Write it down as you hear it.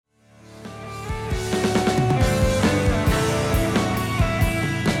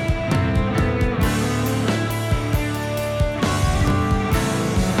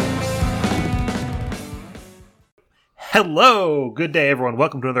Hello! Good day, everyone.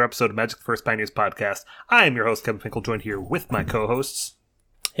 Welcome to another episode of Magic the First Pioneers podcast. I am your host, Kevin Finkel, joined here with my co-hosts.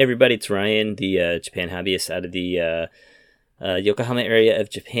 Hey, everybody. It's Ryan, the Japan hobbyist out of the Yokohama area of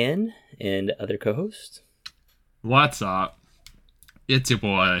Japan, and other co-hosts. What's up? It's your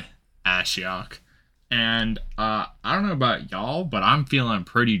boy, Ashiok. And I don't know about y'all, but I'm feeling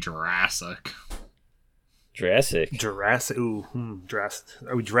pretty Jurassic. Jurassic. Jurassic.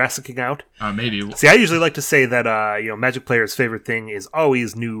 Are we Jurassicing out? Maybe. See, I usually like to say that, Magic players' favorite thing is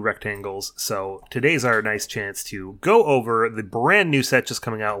always new rectangles. So today's our nice chance to go over the brand new set just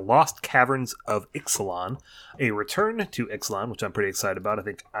coming out, Lost Caverns of Ixalan. A return to Ixalan, which I'm pretty excited about. I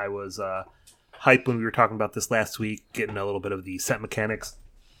think I was hyped when we were talking about this last week, getting a little bit of the set mechanics.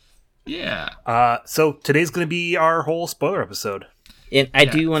 Yeah. So today's going to be our whole spoiler episode. And I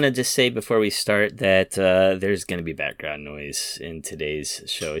do want to just say before we start that there's going to be background noise in today's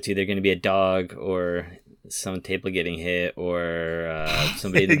show. It's either going to be a dog or some table getting hit or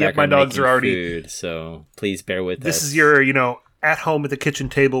somebody in the background my dogs making are already food. So please bear with us. This is your, at home at the kitchen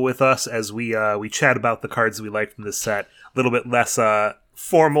table with us as we chat about the cards that we like from this set. A little bit less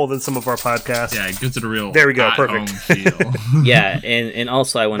formal than some of our podcasts. Yeah, it gives it a real there we go, perfect feel. Yeah, and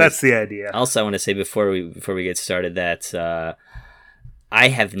also I want that's the idea. Also, I want to say before we get started that I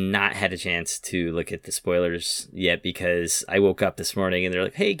have not had a chance to look at the spoilers yet because I woke up this morning and they're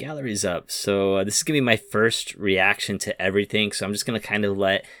like, "Hey, gallery's up." So this is gonna be my first reaction to everything. So I'm just gonna kind of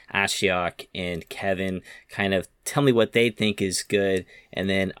let Ashiok and Kevin kind of tell me what they think is good, and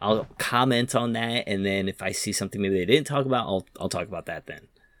then I'll comment on that. And then if I see something maybe they didn't talk about, I'll talk about that then.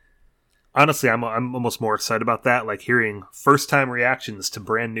 Honestly, I'm almost more excited about that, like hearing first-time reactions to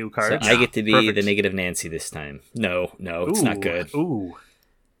brand new cards. So I get to be the negative Nancy this time. No, it's not good. Ooh.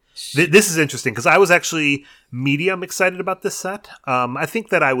 This is interesting, because I was actually medium excited about this set. I think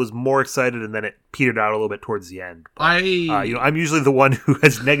that I was more excited, and then it petered out a little bit towards the end. But, I'm usually the one who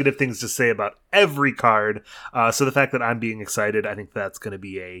has negative things to say about every card. So the fact that I'm being excited, I think that's going to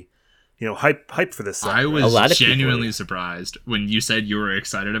be a hype for this set. I was genuinely surprised when you said you were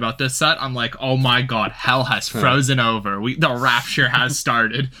excited about this set. I'm like, oh my god, hell has frozen over. The rapture has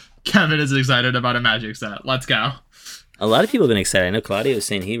started. Kevin is excited about a Magic set. Let's go. A lot of people have been excited. I know Claudio was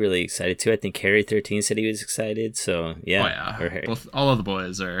saying he really excited too. I think Harry13 said he was excited. So yeah. Oh yeah. All of the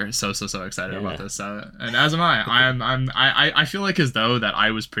boys are so excited about this set, and as am I. I feel like as though that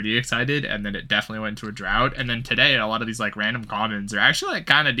I was pretty excited, and then it definitely went into a drought, and then today a lot of these like random commons are actually like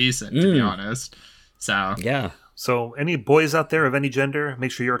kind of decent to be honest. So yeah. So any boys out there of any gender,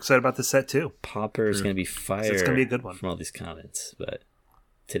 make sure you're excited about this set too. Popper is going to be fire. So it's going to be a good one from all these comments, but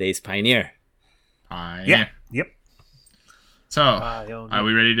today's Pioneer. Yeah. Yep. So, are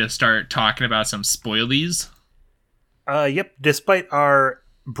we ready to start talking about some spoilies? Yep. Despite our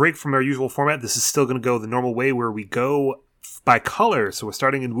break from our usual format, this is still going to go the normal way where we go by color. So we're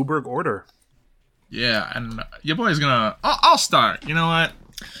starting in Wooburg order. Yeah, and your boy's going to... I'll start. You know what?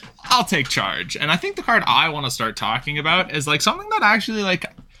 I'll take charge. And I think the card I want to start talking about is like something that actually like...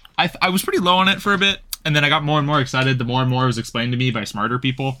 I was pretty low on it for a bit, and then I got more and more excited the more and more it was explained to me by smarter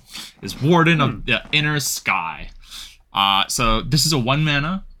people, is Warden of the Inner Sky. So this is a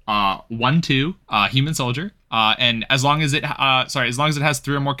 1-mana, 1/2 human soldier. And as long as it has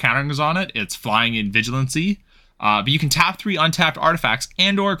 3 or more counterings on it, it's flying in vigilancy. But you can tap 3 untapped artifacts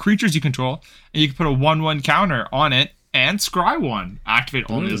and/or creatures you control, and you can put a 1/1 counter on it and scry 1. Activate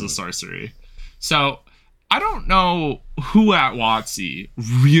only as a sorcery. So I don't know who at WotC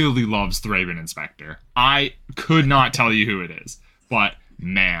really loves Thraben Inspector. I could not tell you who it is, but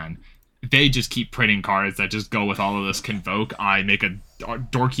man. They just keep printing cards that just go with all of this Convoke. I make a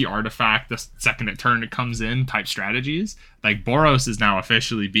dorky artifact the second turn it comes in type strategies. Like Boros is now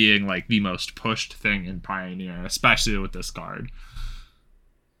officially being like the most pushed thing in Pioneer, especially with this card.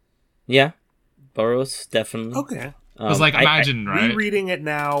 Yeah, Boros definitely. Okay. Because imagine right. Rereading it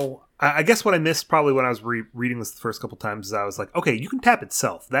now, I guess what I missed probably when I was reading this the first couple times is I was like, okay, you can tap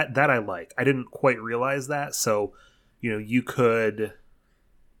itself. That I like. I didn't quite realize that. So, you could.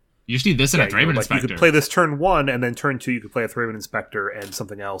 You just need this and a Thraben Inspector. You could play this turn 1, and then turn 2 you could play a Thraben Inspector and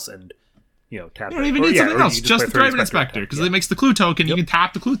something else, and tap. You don't even need something else. Just the Thraben Inspector, because it makes the clue token. Yep. You can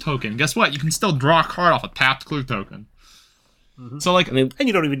tap the clue token. Guess what? You can still draw a card off a tapped clue token. Mm-hmm. So and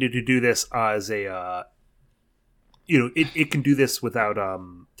you don't even need to do this as a. It can do this without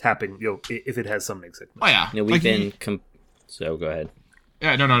tapping. If it has summoning sickness. Oh yeah. We've been. So go ahead.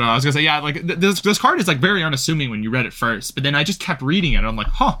 Yeah, no. I was gonna say, yeah, like this card is like very unassuming when you read it first, but then I just kept reading it. And I'm like,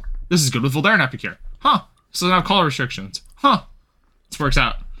 huh. This is good with Voldaren Epicure. Huh. This doesn't have color restrictions. Huh. This works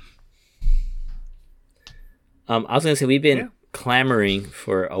out. I was going to say, we've been clamoring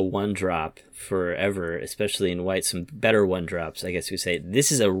for a 1-drop forever, especially in white, some better 1-drops, I guess we say.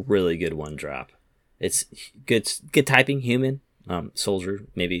 This is a really good 1-drop. It's good typing, human. Soldier,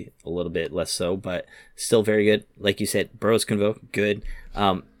 maybe a little bit less so, but still very good. Like you said, Burrow's Convoke, good.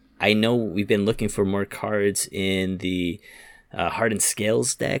 I know we've been looking for more cards in the Hardened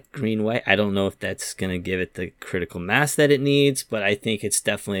Scales deck, green-white. I don't know if that's going to give it the critical mass that it needs, but I think it's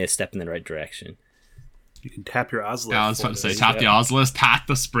definitely a step in the right direction. You can tap your Ozlith. Yeah, I was about to say, tap the Ozlith, tap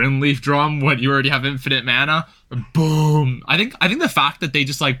the Spring Leaf Drum when you already have infinite mana. Boom. I think the fact that they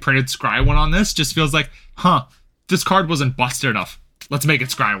just like printed Scry 1 on this just feels like, this card wasn't busted enough. Let's make it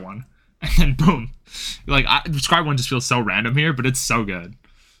Scry 1. And then boom. Like, Scry 1 just feels so random here, but it's so good.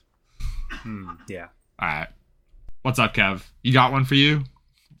 Yeah. All right. What's up, Kev? You got one for you?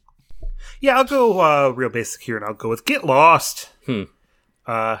 Yeah, I'll go real basic here, and I'll go with Get Lost.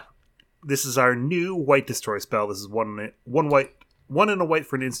 This is our new white destroy spell. This is one in a white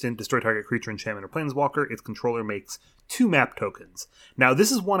for an instant. Destroy target creature, enchantment, or planeswalker. Its controller makes 2 map tokens. Now,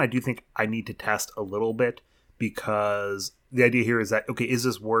 this is one I do think I need to test a little bit, because the idea here is that, okay, is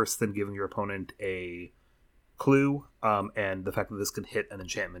this worse than giving your opponent a clue? And the fact that this can hit an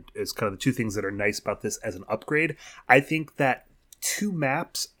enchantment is kind of the two things that are nice about this as an upgrade. I think that 2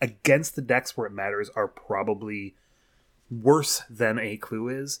 maps against the decks where it matters are probably worse than a clue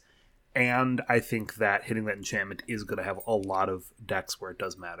is. And I think that hitting that enchantment is going to have a lot of decks where it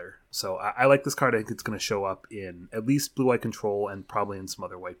does matter. So I like this card. I think it's going to show up in at least blue-white control and probably in some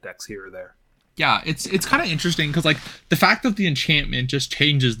other white decks here or there. Yeah, it's kind of interesting because, like, the fact that the enchantment just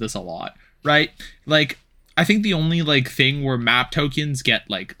changes this a lot, right? Like, I think the only, like, thing where map tokens get,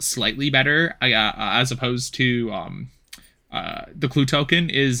 like, slightly better as opposed to the clue token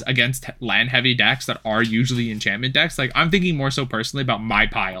is against land-heavy decks that are usually enchantment decks. Like, I'm thinking more so personally about my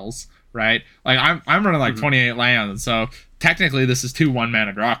piles, right? Like, I'm running like 28 lands, so technically this is 2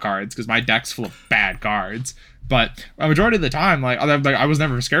 1-mana draw cards because my deck's full of bad cards. But a majority of the time, like I was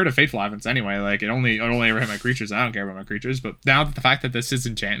never scared of Fateful Avens anyway. Like, it only ever hit my creatures. I don't care about my creatures. But now that the fact that this is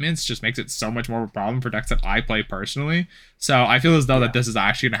enchantments just makes it so much more of a problem for decks that I play personally. So I feel as though that this is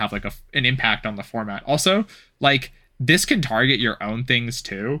actually going to have like an impact on the format. Also, like, this can target your own things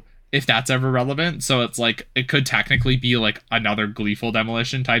too, if that's ever relevant. So it's like, it could technically be like another Gleeful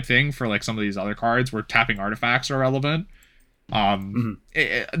Demolition type thing for like some of these other cards where tapping artifacts are relevant.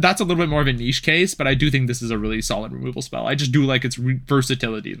 That's a little bit more of a niche case, but I do think this is a really solid removal spell. I just do like its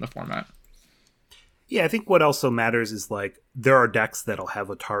versatility in the format. Yeah, I think what also matters is, like, there are decks that'll have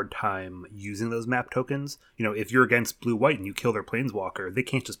a hard time using those map tokens. You know, if you're against blue-white and you kill their planeswalker, they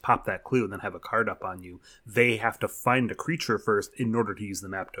can't just pop that clue and then have a card up on you. They have to find a creature first in order to use the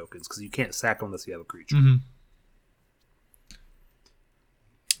map tokens, because you can't sack them unless you have a creature.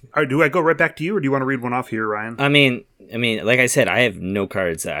 All right, do I go right back to you, or do you want to read one off here, Ryan? I mean, like I said, I have no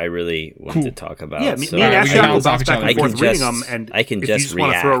cards that I really want to talk about. Yeah, so me and Ashley will bounce back and forth reading them, and I can if just you just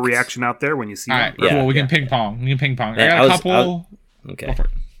want to throw a reaction out there when you see All them. right, cool. We can ping pong. I got a couple. Okay. Go for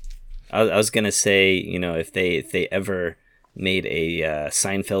it. I was gonna say, you know, if they ever made a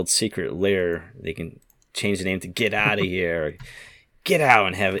Seinfeld secret lair, they can change the name to Get Out of Here, or Get Out,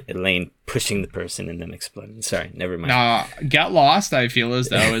 and have Elaine pushing the person and then exploding. Sorry, never mind. Get Lost, I feel as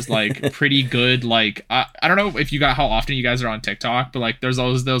though, is like pretty good. Like, I don't know if you got how often you guys are on TikTok, but like there's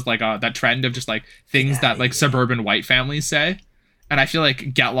always those like that trend of just like things that like suburban white families say. And I feel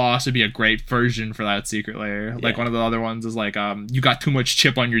like Get Lost would be a great version for that secret layer. Yeah. Like, one of the other ones is like, you got too much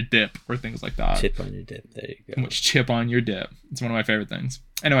chip on your dip, or things like that. Chip on your dip. There you go. Too much chip on your dip. It's one of my favorite things.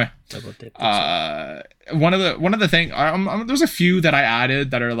 Anyway, double dip. one of the things, there's a few that I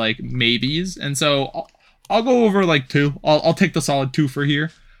added that are like maybes, and so I'll go over like 2. I'll take the solid 2 for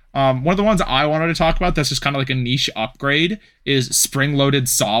here. One of the ones I wanted to talk about that's just kind of like a niche upgrade is spring-loaded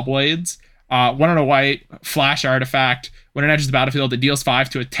Saw Blades. 1 and a white, flash artifact. When it enters the battlefield, it deals 5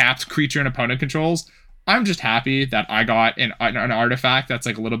 to a tapped creature an opponent controls. I'm just happy that I got an artifact that's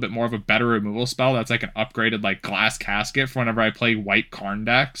like a little bit more of a better removal spell. That's like an upgraded like Glass Casket for whenever I play white Karn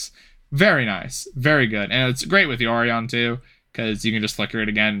decks. Very nice. Very good. And it's great with the Orion too, because you can just flicker it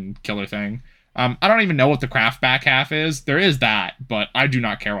again and kill her thing. I don't even know what the craft back half is. There is that, but I do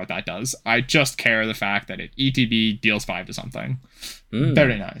not care what that does. I just care the fact that it ETB deals 5 to something.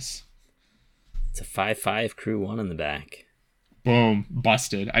 Very nice. It's a 5/5 crew 1 in the back. Boom.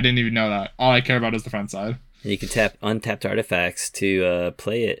 Busted. I didn't even know that. All I care about is the front side. You can tap untapped artifacts to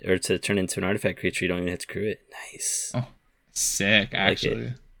play it, or to turn into an artifact creature. You don't even have to crew it. Nice. Oh, sick, actually.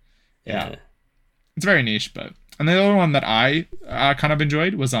 Like yeah. It's very niche, but... And the other one that I kind of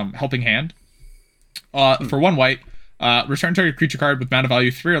enjoyed was Helping Hand. For 1 white, return target creature card with mana value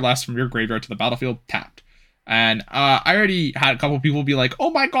 3 or less from your graveyard to the battlefield tapped. And I already had a couple people be like, "Oh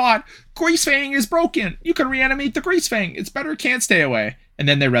my god, Grease Fang is broken. You can reanimate the Grease Fang. It's better. Can't stay away." And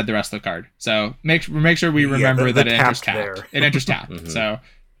then they read the rest of the card. So make sure we remember that it enters tapped. It enters tapped. So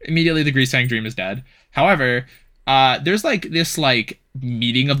immediately the Grease Fang Dream is dead. However, there's like this like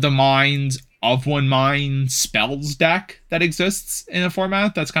meeting of the minds of one mind spells deck that exists in a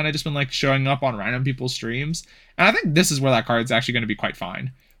format that's kind of just been like showing up on random people's streams. And I think this is where that card's actually going to be quite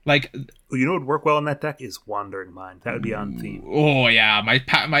fine. Like, you know what would work well in that deck is Wandering Mind. That would be on theme. Oh yeah, my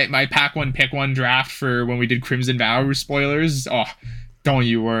pack one pick one draft for when we did Crimson Vow spoilers. Oh, don't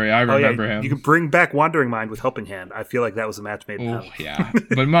you worry, I remember him. You could bring back Wandering Mind with Helping Hand. I feel like that was a match made in heaven. Yeah,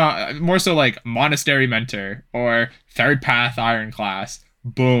 but more so like Monastery Mentor or Third Path Ironclass.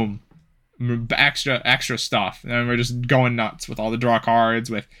 Boom, extra stuff, and we're just going nuts with all the draw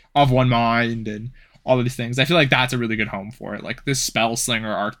cards with Of One Mind and all of these things. I feel like that's a really good home for it. Like this Spell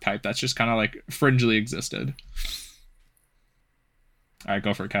Slinger archetype that's just kind of like fringely existed. All right,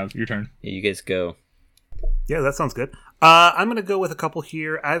 go for it, Kev. Your turn. Yeah, you guys go. Yeah, that sounds good. I'm going to go with a couple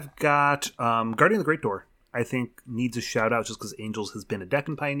here. I've got Guardian of the Great Door. I think needs a shout out just because Angels has been a deck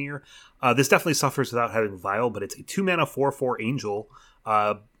and Pioneer. This definitely suffers without having Vial, but it's a 2-mana 4/4 Angel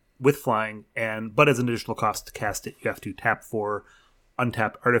with flying, but as an additional cost to cast it, you have to tap for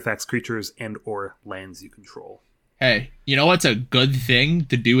untap artifacts, creatures, and or lands you control. Hey, you know what's a good thing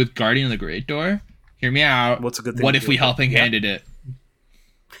to do with Guardian of the Great Door? Hear me out. What's a good thing? What if we helping handed it?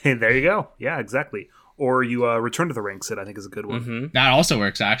 Hey, there you go. Yeah, exactly. Or you Return to the Ranks it, I think is a good one. Mm-hmm. That also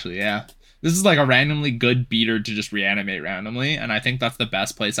works, actually, yeah. This is like a randomly good beater to just reanimate randomly, and I think that's the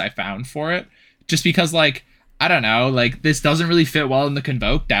best place I found for it. Just because, like, I don't know, like, this doesn't really fit well in the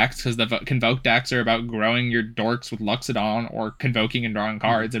Convoke decks, because the Convoke decks are about growing your dorks with Luxodon or Convoking and drawing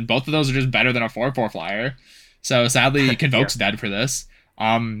cards, and both of those are just better than a 4/4 flyer. So, sadly, Convoke's dead for this.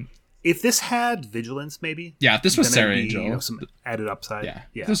 If this had Vigilance, maybe? Yeah, if this was Serra Angel. You know, some added upside. Yeah,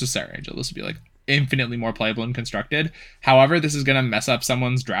 if this was Serra Angel, this would be, like, infinitely more playable and constructed. However, this is going to mess up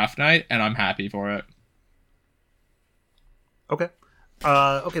someone's draft night, and I'm happy for it. Okay.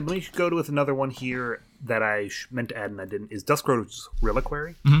 Okay, let me go with another one here that I meant to add and I didn't, is Duskroad's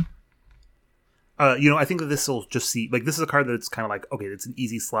Reliquary. Mm-hmm. You know, I think that this will just see, like, this is a card that's kind of like, okay, it's an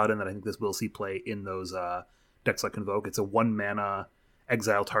easy slot in that I think this will see play in those decks like Convoke. It's a 1-mana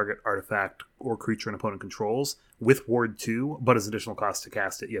exile target artifact or creature an opponent controls with Ward 2, but as additional cost to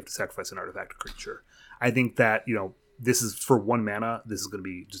cast it, you have to sacrifice an artifact or creature. I think that, you know, this is for 1 mana, this is going to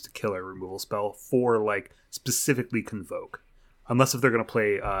be just a killer removal spell for, like, specifically Convoke. Unless if they're going to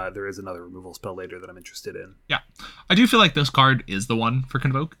play, there is another removal spell later that I'm interested in. Yeah. I do feel like this card is the one for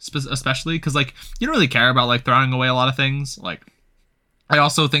Convoke, especially because, like, you don't really care about, like, throwing away a lot of things. Like, I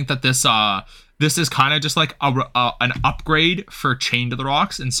also think that this is kind of just, like, an upgrade for Chain to the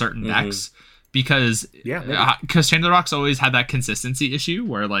Rocks in certain decks. Because Chain to the Rocks always had that consistency issue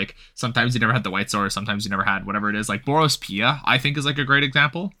where, like, sometimes you never had the White Sword, sometimes you never had whatever it is. Like, Boros Pia, I think, is, like, a great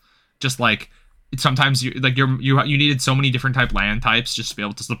example. Just, like, sometimes you needed so many different land types just to be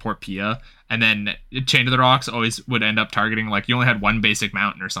able to support Pia, and then Chain to the Rocks always would end up targeting, like, you only had one basic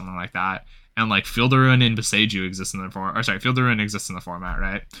mountain or something like that, and, like, Field of Ruin and Boseiju exists in the format, or sorry, Field of Ruin exists in the format,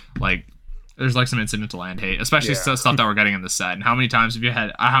 right? Like, there's, like, some incidental land hate, especially stuff that we're getting in the set. And how many times have you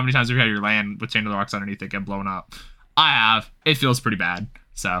had your land with Chain to the Rocks underneath it get blown up? I have. It feels pretty bad.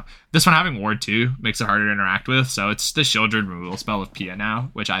 So this one having Ward 2 makes it harder to interact with. So it's the Shieldred removal spell with Pia now,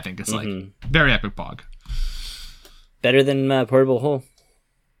 which I think is like very epic pog. Better than Portable Hole.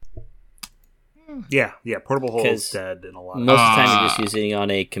 Yeah, Portable Hole is dead in a lot. Most of the time you're just using on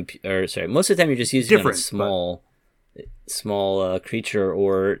a computer. Sorry, most of the time you're just using on a small creature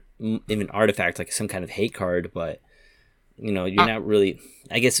or even artifact, like some kind of hate card. But you know, you're not really.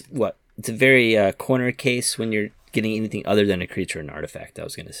 I guess it's a very corner case when you're getting anything other than a creature and artifact. I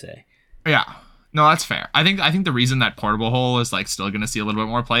was going to say. Yeah. No, that's fair. I think the reason that Portable Hole is, like, still going to see a little bit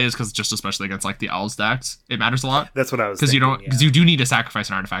more play is because just especially against, like, the Owls decks, it matters a lot. That's what I was because you do need to sacrifice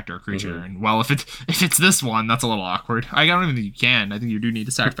an artifact or a creature, and well, if it's this one, that's a little awkward. I don't even think you can. I think you do need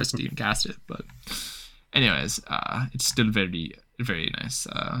to sacrifice it to even cast it. But anyways, it's still very, very nice.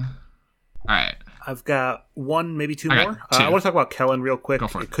 All right. I've got one, maybe two more. I want to talk about Kellen real quick.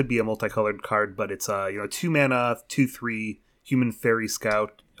 It could be a multicolored card, but it's 2 mana, 2/3 human fairy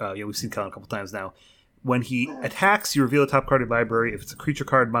scout. We've seen Kellen a couple times now. When he attacks, you reveal a top card in library. If it's a creature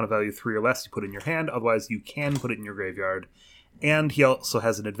card, mana value 3 or less, you put it in your hand. Otherwise, you can put it in your graveyard. And he also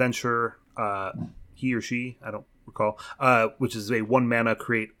has an adventure. He or she, I don't recall, which is a 1 mana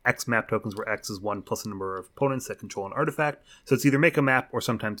create X map tokens, where X is 1 plus a number of opponents that control an artifact. So it's either make a map or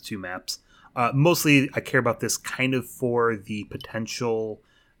sometimes 2 maps. Mostly, I care about this kind of for the potential,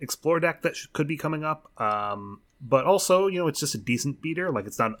 Explore deck that could be coming up. But also, it's just a decent beater. Like,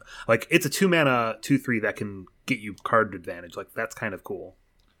 it's not like it's a 2-mana 2/3 that can get you card advantage. Like, that's kind of cool.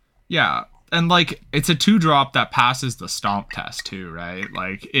 Yeah, and like it's a 2-drop that passes the stomp test too, right?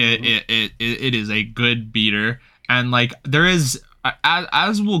 Like it is a good beater, and like there is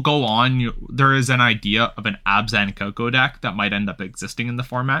as we'll go on, there is an idea of an Abzan Coco deck that might end up existing in the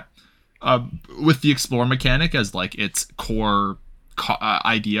format, with the explore mechanic as like its core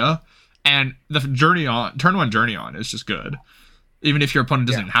idea. And the turn 1 journey on is just good. Even if your opponent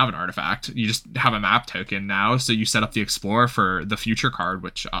doesn't have an artifact, you just have a map token now. So you set up the Explorer for the future card,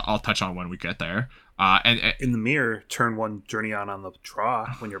 which I'll touch on when we get there. And in the mirror, turn 1 journey on the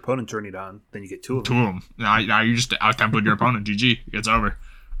draw. When your opponent journeyed on, then you get 2 of them. 2 of them. Now you just out-tempoed your opponent. GG. It's over.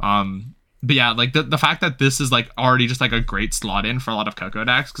 But yeah, like the fact that this is like already just like a great slot in for a lot of Coco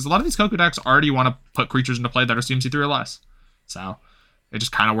decks, because a lot of these Coco decks already want to put creatures into play that are CMC3 or less. So it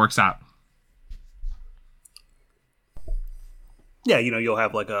just kind of works out. Yeah, you'll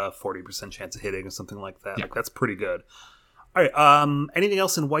have like a 40% chance of hitting or something like that. Yeah. Like, that's pretty good. All right. Anything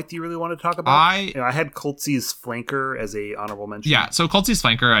else in white that you really want to talk about? I had Kultzi's Flanker as a honorable mention. Yeah, so Kultzi's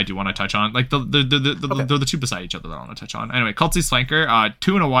Flanker I do want to touch on. Like they're the two beside each other that I want to touch on. Anyway, Kultzi's Flanker,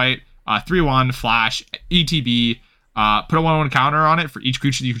 2 and a white, 3/1 flash, ETB. Put a 1/1 counter on it for each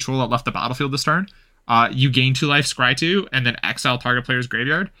creature you control that left the battlefield this turn. You gain 2 life, scry 2, and then exile target player's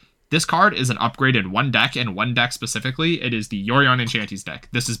graveyard. This card is an upgraded one deck, and one deck specifically, it is the Yorion Enchanties deck.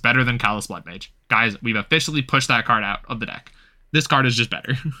 This is better than Callous Blood Mage. Guys, we've officially pushed that card out of the deck. This card is just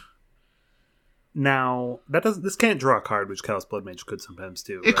better. Now, this can't draw a card, which Callous Blood Mage could sometimes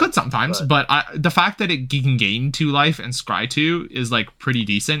do. It could sometimes, but the fact that it can gain 2 life and scry 2 is like pretty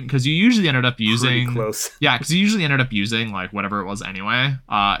decent, because you usually ended up using... Pretty close. Yeah, because you usually ended up using like whatever it was anyway.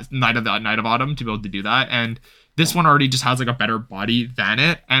 Night of Autumn to be able to do that, and this one already just has like a better body than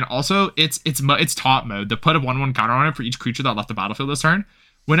it, and also it's top mode. The put a 1/1 counter on it for each creature that left the battlefield this turn.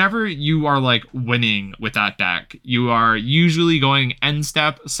 Whenever you are like winning with that deck, you are usually going end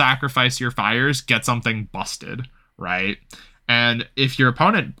step, sacrifice your fires, get something busted, right? And if your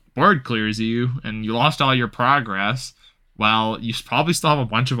opponent board clears you and you lost all your progress, well, you probably still have a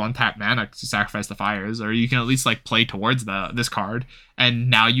bunch of untapped mana to sacrifice the fires, or you can at least like play towards this card, and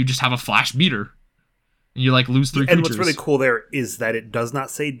now you just have a flash beater. You like lose 3 creatures. And what's really cool there is that it does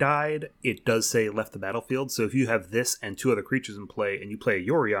not say died. It does say left the battlefield. So if you have this and 2 other creatures in play and you play a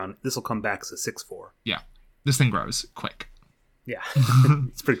Yorion, this will come back as a 6/4. Yeah. This thing grows quick. Yeah.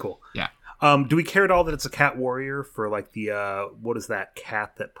 It's pretty cool. Yeah. Do we care at all that it's a cat warrior for like the, what is that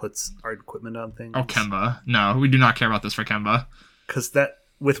cat that puts art equipment on things? Oh, Kemba. No, we do not care about this for Kemba. Because that,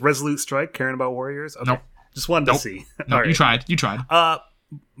 with Resolute Strike, caring about warriors? Okay. Nope. Just wanted to see. No, right. You tried.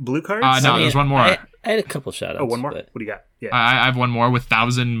 Blue cards? No, there's one more. I had a couple shout outs. Oh, one more? But... What do you got? Yeah. I have one more with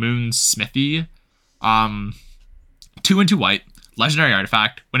Thousand Moon Smithy. 2 and 2 white. Legendary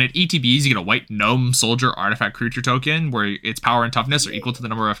artifact. When it ETBs, you get a white gnome soldier artifact creature token where its power and toughness are equal to the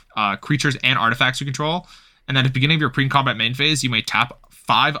number of creatures and artifacts you control. And at the beginning of your pre-combat main phase, you may tap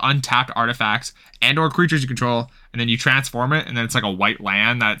 5 untapped artifacts and or creatures you control, and then you transform it, and then it's like a white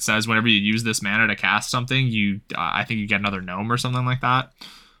land that says whenever you use this mana to cast something, you I think you get another gnome or something like that.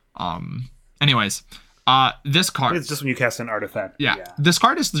 Anyways, this card... It's just when you cast an artifact. Yeah. This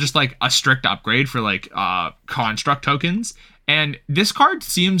card is just like a strict upgrade for like construct tokens, and this card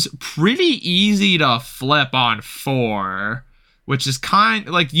seems pretty easy to flip on 4, which is kind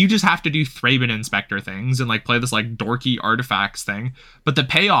like you just have to do Thraben Inspector things and like play this like dorky artifacts thing. But the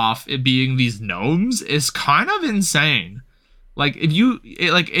payoff, it being these gnomes, is kind of insane. Like if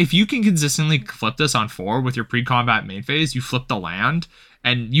you can consistently flip this on 4 with your pre-combat main phase, you flip the land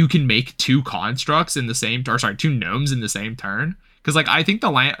and you can make 2 constructs in the same, 2 gnomes in the same turn. Because like I think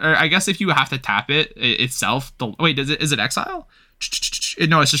the land, or I guess if you have to tap it itself, is it exile?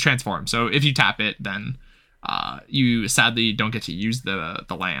 No, it's just transform. So if you tap it, then you sadly don't get to use the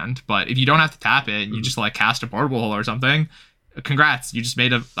land. But if you don't have to tap it and you just like cast a portable hole or something, congrats, you just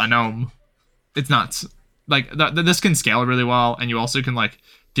made a gnome. It's nuts. Like this can scale really well, and you also can like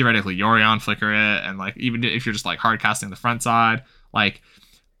theoretically Yorion flicker it, and like even if you're just like hard casting the front side, like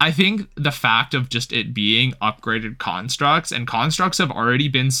I think the fact of just it being upgraded constructs, and constructs have already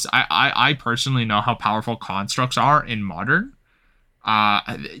been, I personally know how powerful constructs are in Modern.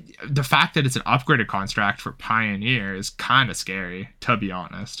 The fact that it's an upgraded construct for Pioneer is kind of scary, to be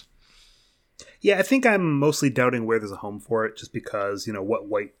honest. Yeah, I think I'm mostly doubting where there's a home for it, just because, what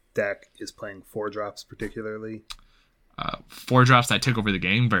white deck is playing 4-drops particularly. 4-drops that took over the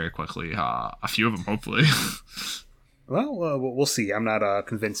game very quickly. A few of them, hopefully. Well, we'll see. I'm not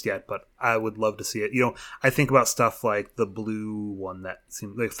convinced yet, but I would love to see it. I think about stuff like the blue one that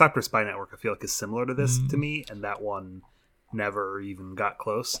seems like Thopter Spy Network. I feel like is similar to this to me, and that one never even got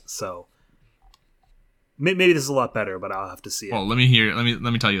close. So maybe this is a lot better, but I'll have to see it. Well, let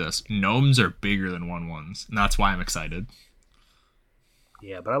me tell you this: gnomes are bigger than 1/1s, and that's why I'm excited.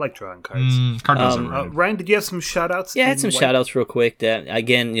 Yeah, but I like drawing cards. Ryan, did you have some shout-outs? Yeah, I had some shout-outs real quick. That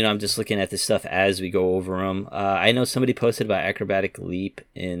again, I'm just looking at this stuff as we go over them. I know somebody posted about Acrobatic Leap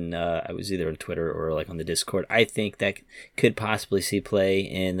in, I was either on Twitter or like on the Discord. I think that could possibly see play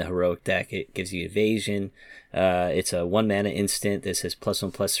in the Heroic deck. It gives you evasion. It's a 1 mana instant that says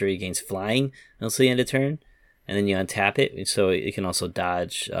 +1/+3 against flying until the end of turn. And then you untap it, so it can also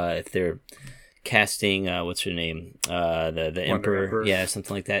dodge if they're casting what's her name, the Emperor, yeah,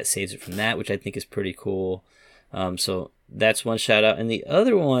 something like that, saves it from that, which I think is pretty cool. So that's one shout out. And the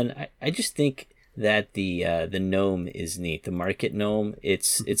other one, I just think that the gnome is neat. The market gnome,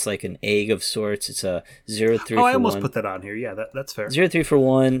 it's like an egg of sorts. It's a 0/3 I almost put that on here. Yeah, that's fair. 0/3 for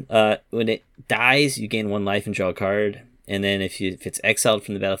 1. When it dies, you gain 1 life and draw a card. And then if it's exiled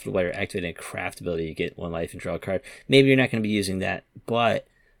from the battlefield while you're activating a craft ability, you get 1 life and draw a card. Maybe you're not going to be using that, but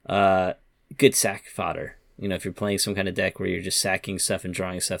good sack fodder. If you're playing some kind of deck where you're just sacking stuff and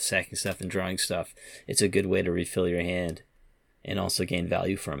drawing stuff, sacking stuff and drawing stuff, it's a good way to refill your hand and also gain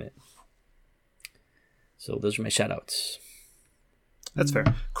value from it. So those are my shoutouts. That's fair.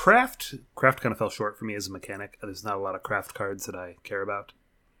 Craft kind of fell short for me as a mechanic. There's not a lot of craft cards that I care about.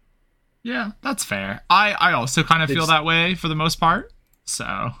 Yeah, that's fair. I also kind of feel that way for the most part.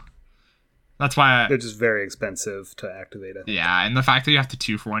 So that's why they're just very expensive to activate. Yeah, and the fact that you have to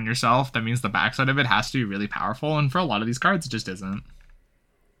 2-for-1 yourself, that means the backside of it has to be really powerful, and for a lot of these cards, it just isn't.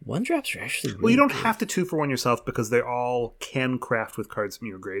 1-drops are actually really well, you don't have to 2-for-1 yourself because they all can craft with cards from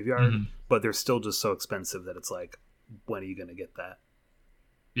your graveyard, but they're still just so expensive that it's like, when are you going to get that?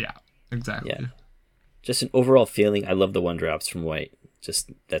 Yeah, exactly. Yeah. Just an overall feeling, I love the 1-drops from white.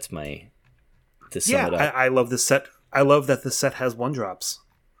 Just, that's my... to sum it up. I love this set. I love that this set has 1-drops.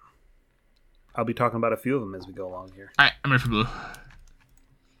 I'll be talking about a few of them as we go along here. All right, I'm ready for blue.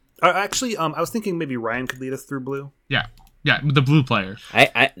 Actually, I was thinking maybe Ryan could lead us through blue. Yeah, the blue player.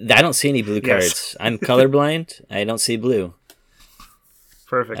 I don't see any blue cards. Yes. I'm colorblind. I don't see blue.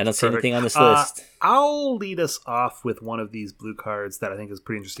 Perfect. I don't see anything on this list. I'll lead us off with one of these blue cards that I think is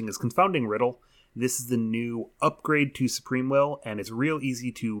pretty interesting. Is Confounding Riddle. This is the new upgrade to Supreme Will, and it's real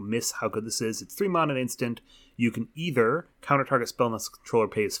easy to miss how good this is. It's 3 mana instant. You can either counter target spell unless the controller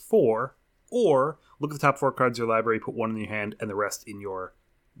pays 4, or look at the top 4 cards of your library, put 1 in your hand, and the rest in your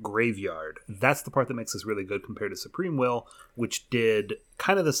graveyard. That's the part that makes this really good compared to Supreme Will, which did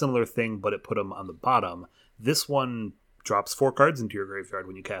kind of the similar thing, but it put them on the bottom. This one drops 4 cards into your graveyard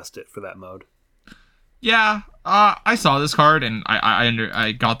when you cast it for that mode. Yeah, I saw this card, and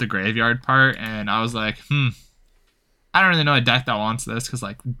I got the graveyard part, and I was like, I don't really know a deck that wants this, because,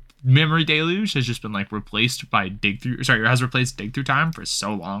 like, Memory Deluge has just been, like, replaced by has replaced Dig Through Time for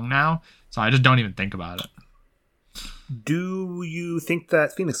so long now, so I just don't even think about it. Do you think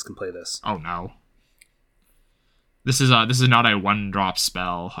that Phoenix can play this? Oh, no. This is not a 1-drop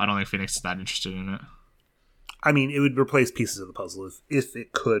spell. I don't think Phoenix is that interested in it. I mean, it would replace pieces of the puzzle if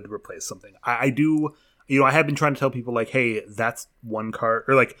it could replace something. I do, I have been trying to tell people, like, hey, that's 1 card,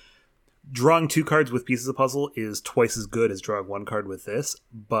 or, like, drawing 2 cards with pieces of puzzle is twice as good as drawing 1 card with this,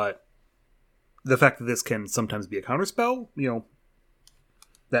 but the fact that this can sometimes be a counterspell,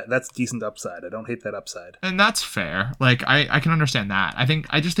 that's decent upside. I don't hate that upside. And that's fair. Like, I can understand that.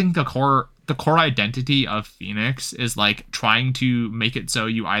 I just think the core identity of Phoenix is, like, trying to make it so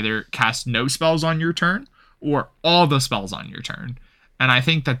you either cast no spells on your turn or all the spells on your turn. And I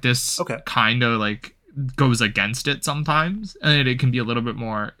think that this kind of, like, goes against it sometimes, and it can be a little bit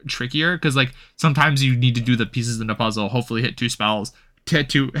more trickier, because, like, sometimes you need to do the pieces in the puzzle, hopefully hit 2 spells, hit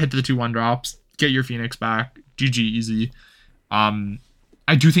the 2 1-drops, get your Phoenix back, GG easy.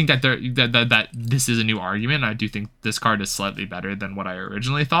 I do think that that this is a new argument. I do think this card is slightly better than what I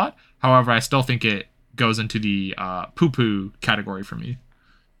originally thought. However, I still think it goes into the poo-poo category for me.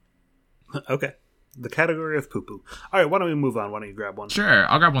 Okay. The category of poo-poo. All right, why don't we move on? Why don't you grab one? Sure,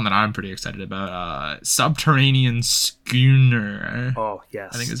 I'll grab one that I'm pretty excited about. Subterranean Schooner. Oh,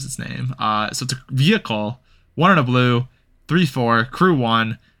 yes. I think is its name. So it's a vehicle, 1 and a blue, 3/4, crew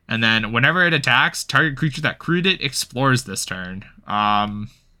 1, and then whenever it attacks, target creature that crewed it explores this turn.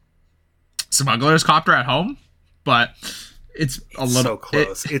 Smuggler's Copter at home, but it's a little so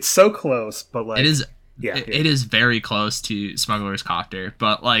close. It's so close, but like it is. Yeah, it is very close to Smuggler's Copter,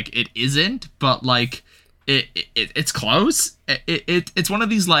 but like it isn't. But like it's close. It's one of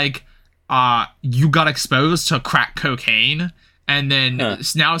these like you got exposed to crack cocaine, and then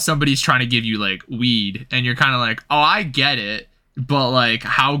now somebody's trying to give you like weed, and you're kind of like, oh, I get it, but like,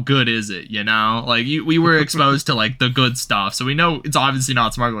 how good is it? You know, like we were exposed to like the good stuff, so we know it's obviously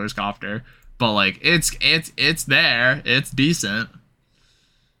not smuggler's copter, but like it's there, it's decent.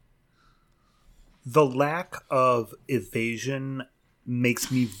 The lack of evasion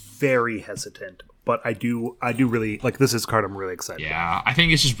makes me very hesitant, but I do really like this is a card I'm really excited about. Yeah, I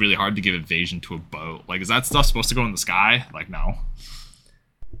think it's just really hard to give evasion to a boat. Like, is that stuff supposed to go in the sky? Like, no.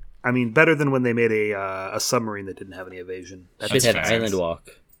 I mean, better than when they made a submarine that didn't have any evasion. Should have island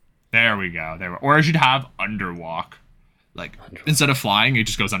walk. There we go. Or I should have underwalk. Like, instead of flying, it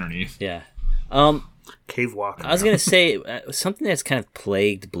just goes underneath. Yeah. Cave walk. I was going to say, something that's kind of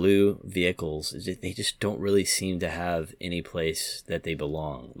plagued blue vehicles is that they just don't really seem to have any place that they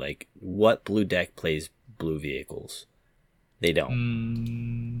belong. Like, what blue deck plays blue vehicles? They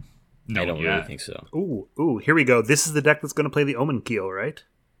don't. No, I don't really think so. Ooh, here we go. This is the deck that's going to play the Omen Keel, right?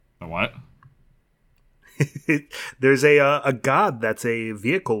 The what? There's a god that's a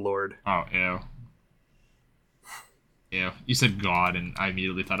vehicle lord. Oh, ew. Ew. You said God, and I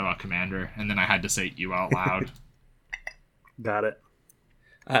immediately thought about Commander, and then I had to say you out loud. Got it.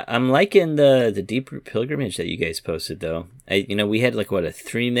 I'm liking the Deep Root Pilgrimage that you guys posted, though. We had like a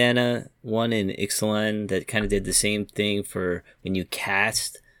 3 mana one in Ixalan that kind of did the same thing for when you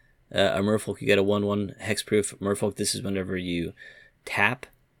cast a Merfolk, you get a 1/1 hexproof Merfolk. This is whenever you tap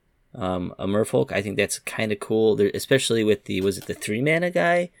a Merfolk. I think that's kind of cool, especially with the 3 mana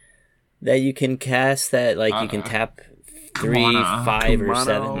guy that you can cast that you can tap 3, 5, or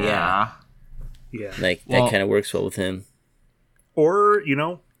 7. Yeah. Like that kind of works well with him. Or,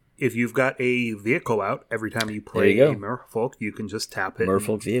 if you've got a vehicle out, every time you play a Merfolk, you can just tap it.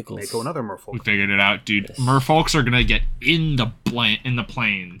 Merfolk vehicles. Make another Merfolk. We figured it out, dude. Yes. Merfolks are gonna get in the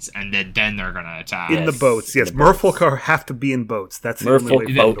planes, and then they're gonna attack. In the boats, yes. Merfolk have to be in boats. That's the only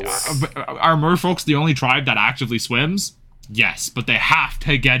way boats. Are Merfolks the only tribe that actively swims? Yes, but they have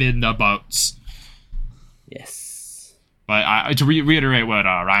to get in the boats. Yes. But to reiterate what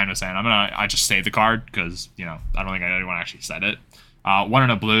Ryan was saying, I just say the card because I don't think anyone actually said it. 1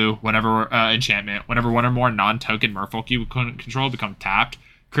 and a blue, whenever enchantment, whenever one or more non-token Merfolk you control become tapped,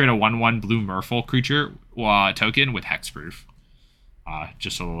 create a 1/1 blue Merfolk creature token with hexproof.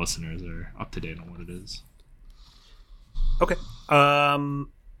 Just so the listeners are up to date on what it is. Okay. Can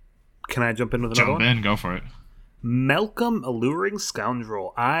I jump in with another one? Jump in, go for it. Malcolm, Alluring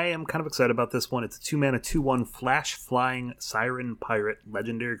Scoundrel. I am kind of excited about this one. It's a 2 mana 2/1 flash flying siren pirate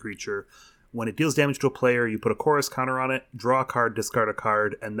legendary creature. When it deals damage to a player, you put a chorus counter on it, draw a card, discard a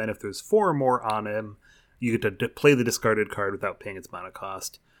card, and then if there's 4 or more on him, you get to play the discarded card without paying its mana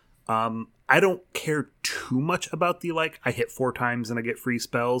cost. I don't care too much about the I hit 4 times and I get free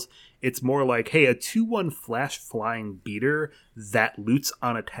spells. It's more like, hey, a 2/1 flash flying beater that loots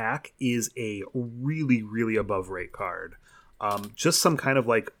on attack is a really, really above rate card. Just some kind of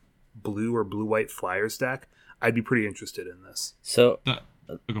blue or blue-white flyers deck. I'd be pretty interested in this. So,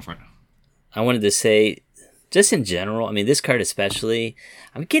 go for it. I wanted to say, just in general, this card especially,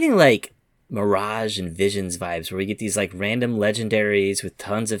 I'm getting Mirage and Visions vibes where we get these random legendaries with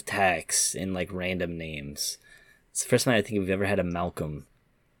tons of text and random names. It's the first time I think we've ever had a Malcolm.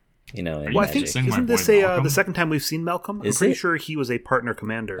 In Magic. I think isn't this the second time we've seen Malcolm? I'm pretty sure he was a partner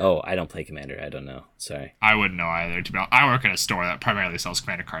commander. Oh, I don't play commander. I don't know. Sorry. I wouldn't know either. To be honest, I work in a store that primarily sells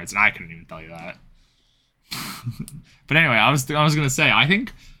commander cards, and I couldn't even tell you that. But anyway, I was gonna say I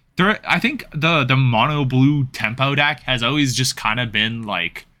think the mono blue tempo deck has always just kind of been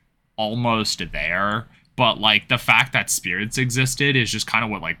almost there, but the fact that spirits existed is just kind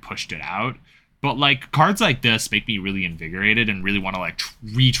of what pushed it out. But cards like this make me really invigorated and really want to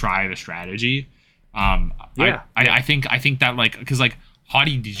retry the strategy. I think that because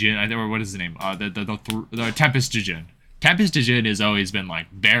Haughty Djinn, or what is the name? The Tempest Djinn. Tempest Djinn has always been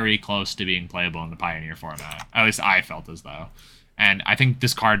very close to being playable in the Pioneer format. At least I felt as though. And I think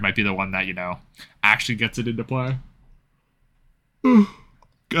this card might be the one that, actually gets it into play.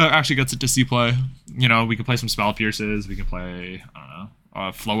 Actually gets it to see play. We can play some Spell Pierces. We can play, I don't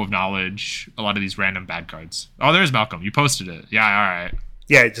know, Flow of Knowledge. A lot of these random bad cards. Oh, there's Malcolm. You posted it. Yeah, all right.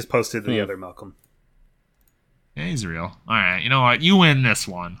 Yeah, I just posted the other Malcolm. Yeah, he's real. All right, you know what? You win this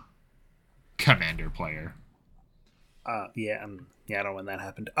one. Commander player. I don't know when that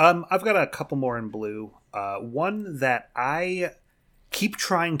happened. I've got a couple more in blue. One that I keep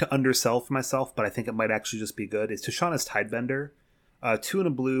trying to undersell for myself, but I think it might actually just be good, is Tishana's Tidebender. 2 and a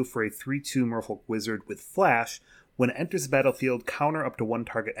blue for a 3/2 Merfolk Wizard with Flash. When it enters the battlefield, counter up to one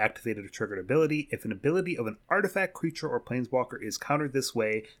target activated or triggered ability. If an ability of an artifact, creature, or planeswalker is countered this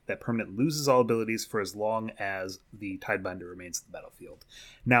way, that permanent loses all abilities for as long as the Tidebinder remains in the battlefield.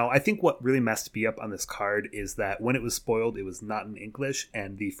 Now, I think what really messed me up on this card is that when it was spoiled, it was not in English,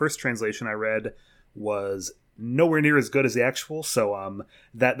 and the first translation I read was nowhere near as good as the actual, so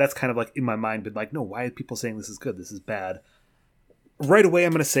that's kind of like in my mind been like, no, why are people saying this is good? This is bad. Right away,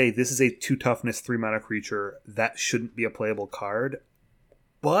 I'm going to say this is a 2 toughness, 3 mana creature. That shouldn't be a playable card.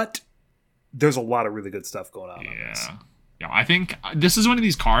 But there's a lot of really good stuff going on this. Yeah, I think this is one of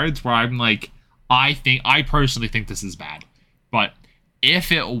these cards where I'm like, I personally think this is bad. But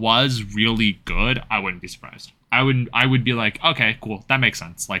if it was really good, I wouldn't be surprised. I would be like, okay, cool, that makes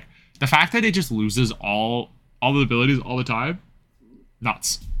sense. Like, the fact that it just loses all the abilities all the time,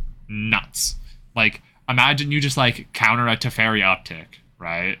 nuts. Like, imagine you just like counter a Teferi uptick,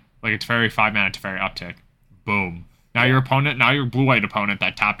 right? Like a Teferi 5-mana Teferi uptick. Boom. Now your blue-white opponent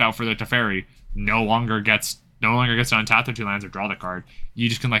that tapped out for the Teferi no longer gets to untap their 2 lands or draw the card. You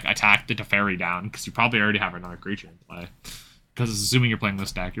just can like attack the Teferi down because you probably already have another creature in play. Because assuming you're playing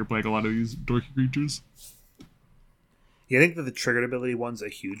this deck, you're playing a lot of these dorky creatures. Yeah, I think that the triggered ability one's a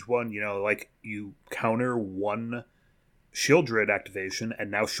huge one. Like you counter one Shieldred activation, and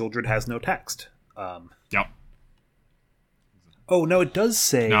now Shieldred has no text. Yep. Oh, no, it does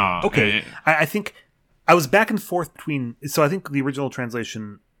say... No, okay, I think I was back and forth between... So I think the original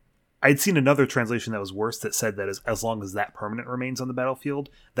translation... I'd seen another translation that was worse that said that as long as that permanent remains on the battlefield,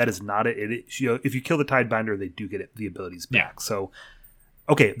 that is not it. If you kill the Tidebinder, they do get the abilities back. Yeah. So,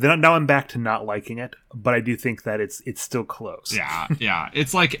 okay, then now I'm back to not liking it, but I do think that it's still close. Yeah.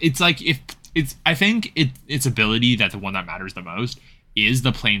 I think its ability, that the one that matters the most, is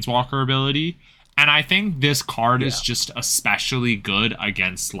the Planeswalker ability. And I think this card is just especially good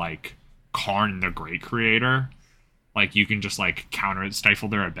against, like, Karn the Great Creator. Like, you can just, like, stifle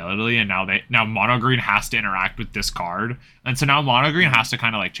their ability, and now Mono Green has to interact with this card. And so now Mono Green has to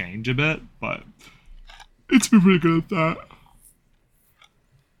kind of, like, change a bit, but it's been pretty good at that.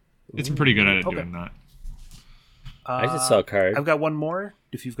 It's been pretty good at doing that. I just saw a card. I've got one more,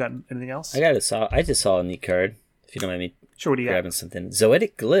 if you've got anything else. I just saw a neat card, if you don't mind me. Sure, what do you grabbing something?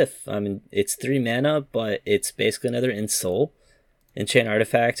 Zoetic Glyph. I mean, it's 3 mana, but it's basically another Ensoul. Enchant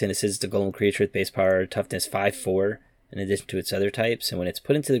artifact, and it says the golem creature with base power, toughness 5/4, in addition to its other types. And when it's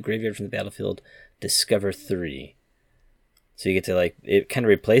put into the graveyard from the battlefield, discover 3. So you get to, like, it kind of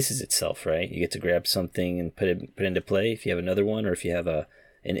replaces itself, right? You get to grab something and put it into play. If you have another one, or if you have an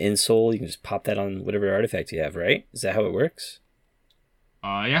Ensoul, you can just pop that on whatever artifact you have, right? Is that how it works?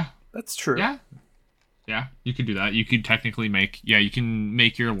 Yeah. That's true. Yeah, you could do that. You could technically you can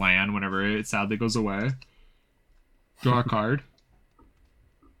make your land whenever it sadly goes away. Draw a card.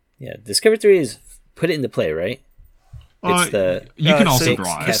 Yeah, Discover 3 is put it into play, right? It's you can also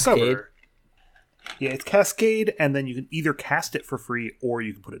draw it. Cascade. Yeah, it's Cascade, and then you can either cast it for free or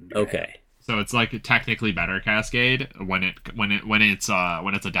you can put it in your hand. So it's like a technically better Cascade. When it's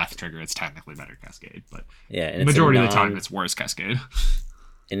a death trigger, it's technically better Cascade. But and majority of the time, it's worse Cascade.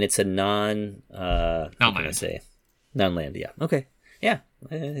 And it's a non-land. Non-land, yeah. Okay. Yeah,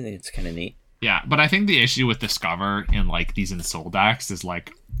 I think it's kind of neat. Yeah, but I think the issue with Discover in, like, these Ensoul decks is,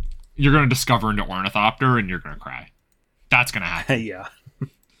 like, you're going to discover into Ornithopter and you're going to cry. That's going to happen. Yeah.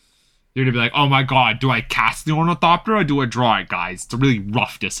 You're going to be like, oh my god, do I cast the Ornithopter or do I draw it, guys? It's a really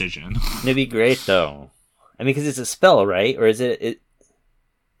rough decision. It'd be great, though. I mean, because it's a spell, right? Or is it...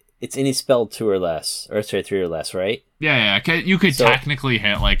 It's any spell 2 or less. Or, sorry, 3 or less, right? Yeah. You could technically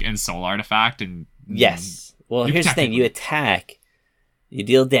hit, like, Ensoul Artifact and... Yes. Well, here's the thing. You attack... You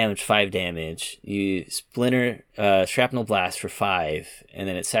deal damage, 5 damage. You splinter Shrapnel Blast for 5, and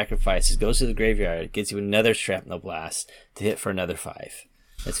then it sacrifices, goes to the graveyard, gives you another Shrapnel Blast to hit for another 5.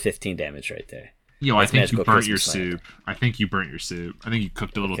 That's 15 damage right there. Yo, I think you burnt your soup. I think you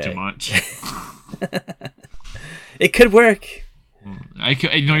cooked a little too much. It could work.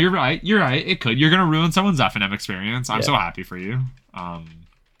 You're right. It could. You're gonna ruin someone's FNM experience. I'm so happy for you. But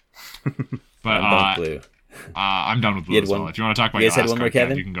I'm done with blue. I'm done with blue as well. If you want to talk about your last card,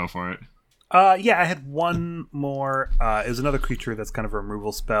 Kevin, you can go for it. Yeah, I had one more. It was another creature that's kind of a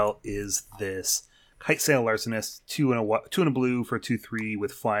removal spell. Is this Kitesail Larcenist, 2 and a blue for 2/3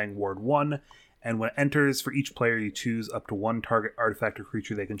 with flying ward 1, and when it enters, for each player you choose up to 1 target artifact or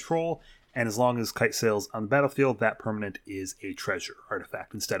creature they control, and as long as Kitesail's on the battlefield, that permanent is a treasure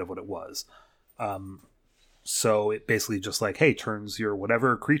artifact instead of what it was. So it basically just like, hey, turns your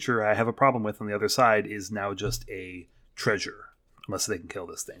whatever creature I have a problem with on the other side is now just a treasure, unless they can kill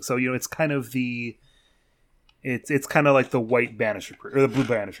this thing. So, it's kind of it's kind of like the white Banisher or the blue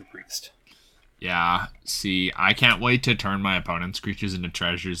Banisher Priest. Yeah. See, I can't wait to turn my opponent's creatures into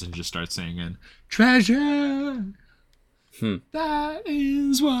treasures and just start singing, treasure. That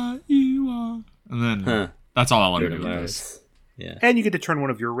is what you are. And then that's all I'll let her do with this. Yeah. And you get to turn one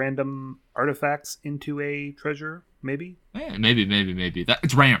of your random artifacts into a treasure, maybe? Maybe.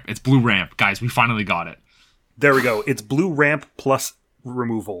 It's ramp. It's blue ramp. Guys, we finally got it. There we go. It's blue ramp plus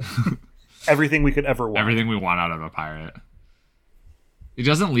removal. Everything we could ever want. Everything we want out of a pirate. It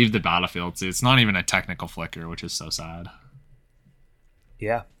doesn't leave the battlefield, so it's not even a technical flicker, which is so sad.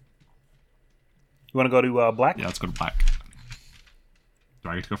 Yeah. You want to go to black? Yeah, let's go to black. Do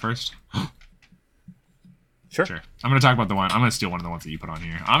I get to go first? Sure. I'm going to talk about the one. I'm going to steal one of the ones that you put on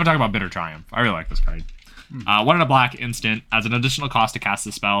here. I'm going to talk about Bitter Triumph. I really like this card. One in a black instant. As an additional cost to cast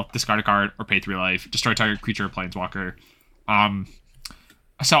the spell, discard a card or pay 3 life. Destroy target creature or planeswalker.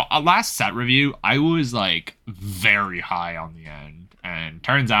 So last set review, I was like very high on the end. And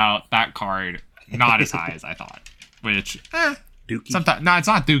turns out that card, not as high as I thought. Which, Dookie. Sometimes, no, it's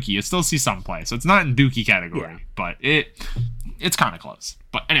not Dookie. It still sees some play. So it's not in Dookie category. Yeah. But it's kind of close.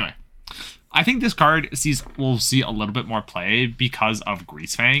 But anyway. I think this card will see a little bit more play because of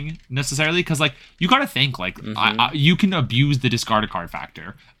Greasefang necessarily. Because like you got to think like you can abuse the discard a card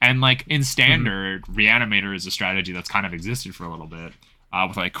factor, and like in standard, Reanimator is a strategy that's kind of existed for a little bit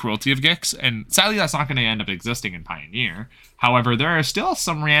with like Cruelty of Gix, and sadly that's not going to end up existing in Pioneer. However, there are still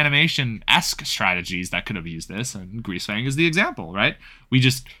some reanimation-esque strategies that could have used this, and Greasefang is the example, right? We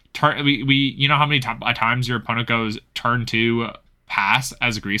just we you know how many times your opponent goes turn 2 pass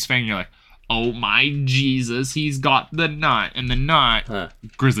as a Greasefang, you're like, oh my Jesus, he's got the nut, and the nut,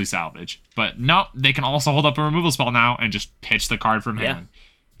 Grizzly Salvage. But no, they can also hold up a removal spell now and just pitch the card from hand.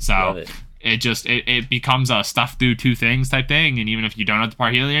 So it becomes a stuff do 2 things type thing, and even if you don't have the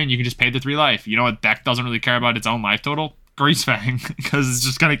Parhelion, you can just pay the 3 life. You know what deck doesn't really care about its own life total? Greasefang, because it's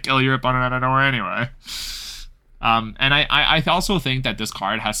just going to kill your opponent out of nowhere anyway. And I also think that this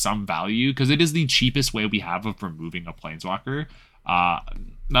card has some value, because it is the cheapest way we have of removing a Planeswalker.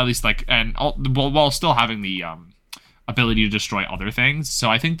 At least like, and while still having the ability to destroy other things. So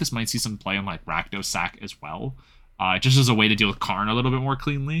I think this might see some play on like Rakdos Sack as well, just as a way to deal with Karn a little bit more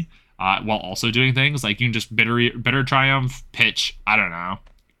cleanly, while also doing things like you can just bitter Triumph, pitch, I don't know,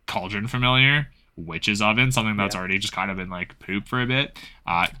 Cauldron Familiar, Witch's Oven, something that's already just kind of been like poop for a bit,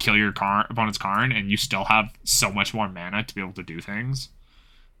 kill your opponent's Karn, and you still have so much more mana to be able to do things.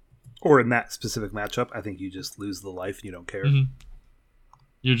 Or in that specific matchup, I think you just lose the life and you don't care.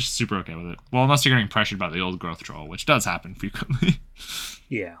 You're just super okay with it. Well, unless you're getting pressured by the old growth troll, which does happen frequently.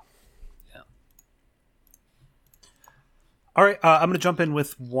 Yeah. All right, I'm going to jump in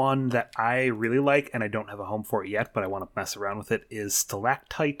with one that I really like, and I don't have a home for it yet, but I want to mess around with it, is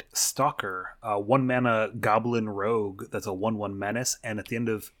Stalactite Stalker. 1 mana Goblin Rogue that's a 1/1 menace, and at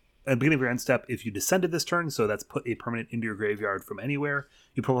the beginning of your end step, if you descended this turn, so that's put a permanent into your graveyard from anywhere,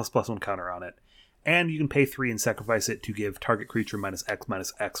 you put +1 counter on it. And you can pay 3 and sacrifice it to give target creature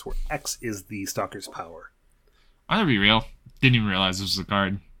 -X/-X, where X is the Stalker's power. I'm gonna be real. Didn't even realize this was a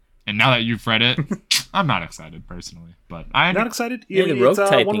card. And now that you've read it, I'm not excited personally. But I'm not excited. Yeah, the rogue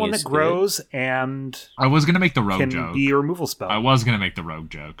typing 1/1 that grows, and I was gonna make the rogue can joke. be a removal spell. I was gonna make the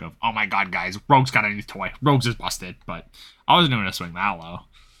rogue joke of, oh my god, guys, rogue's got a new toy. Rogue's is busted, but I wasn't gonna swing that low.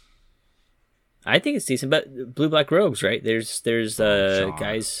 I think it's decent, but blue black rogues, right? There's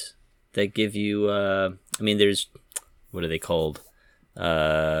guys that give you there's, what are they called?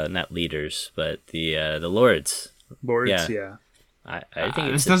 Not leaders, but the lords. Yeah. I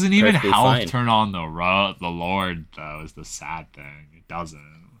think this doesn't even help fine. turn on the lord, though, is the sad thing. It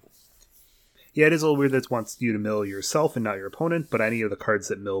doesn't. Yeah, it is a little weird that it wants you to mill yourself and not your opponent, but any of the cards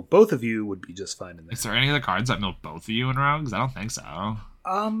that mill both of you would be just fine in there. Is there any other cards that mill both of you in rogues? I don't think so.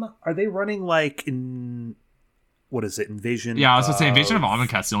 Are they running like in, what is it, Invasion? Yeah, I was gonna say Invasion of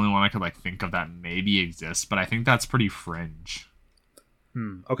Amonkhet's the only one I could like think of that maybe exists, but I think that's pretty fringe.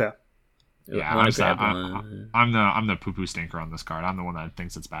 Okay. Yeah, I'm the poo-poo stinker on this card. I'm the one that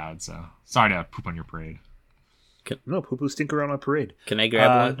thinks it's bad, so sorry to poop on your parade. No, poo-poo stinker on my parade. Can I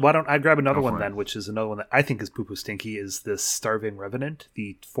grab one? Why don't I grab another one then, which is another one that I think is poo-poo stinky, is this Starving Revenant,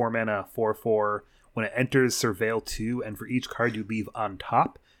 the 4 mana 4/4. When it enters, surveil 2, and for each card you leave on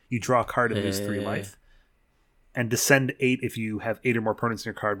top, you draw a card and lose 3 life. And descend 8 if you have 8 or more permanents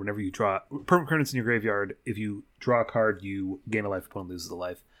in your card. Whenever you draw permanents in your graveyard, if you draw a card, you gain a life, opponent loses a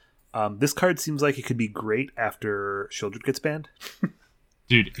life. This card seems like it could be great after Shieldred gets banned.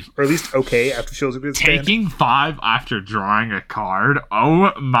 Dude. Or at least okay after Shieldred gets banned. Taking 5 after drawing a card?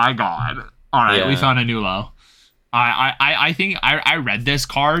 Oh my god. Alright, we found a new low. I think I read this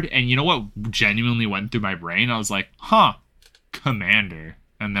card, and you know what genuinely went through my brain? I was like, Commander.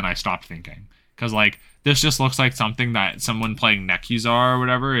 And then I stopped thinking. because like this just looks like something that someone playing Nekuzar or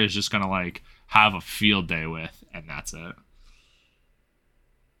whatever is just gonna like have a field day with, and that's it.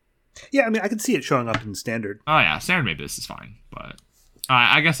 Yeah, I mean, I could see it showing up in standard. Oh yeah, standard maybe this is fine, but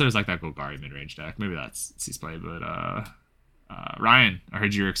I guess there's like that Golgari mid-range deck. Maybe that's Cease Play, but Ryan, I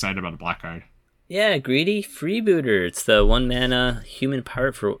heard you were excited about the black card. Yeah, Greedy Freebooter. It's the 1 mana human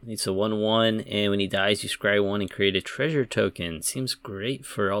pirate for it's a 1/1, and when he dies, you scry 1 and create a treasure token. Seems great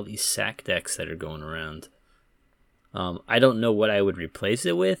for all these sack decks that are going around. I don't know what I would replace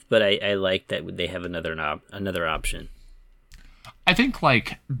it with, but I like that they have another option. I think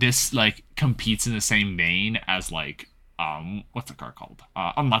like this like competes in the same vein as like what's the card called?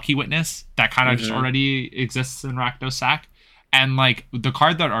 Unlucky Witness. That kind of just already exists in Rakdos Sack. And like the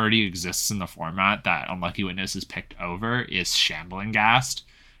card that already exists in the format that Unlucky Witness is picked over is Shambling Ghast.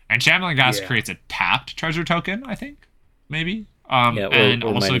 And Shambling Ghast creates a tapped treasure token, I think. Maybe. And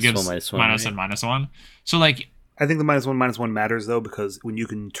also gives -1 and -1. So like I think the -1/-1 matters though, because when you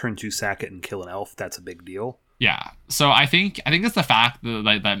can turn 2 sack it and kill an elf, that's a big deal. Yeah. So I think it's the fact that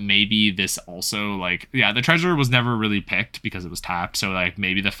like that maybe this also like the treasure was never really picked because it was tapped. So like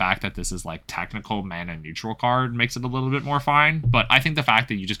maybe the fact that this is like technical mana neutral card makes it a little bit more fine. But I think the fact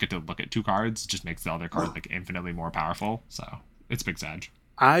that you just get to look at 2 cards just makes the other card like infinitely more powerful. So it's big Sag.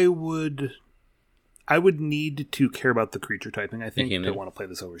 I would need to care about the creature typing, I think, to want to play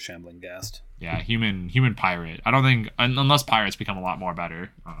this over Shambling Ghast. Yeah, human pirate. I don't think unless pirates become a lot more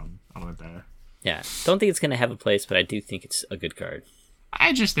better. I went there. Yeah, don't think it's going to have a place, but I do think it's a good card.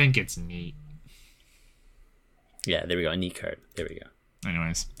 I just think it's neat. Yeah, there we go. A neat card. There we go.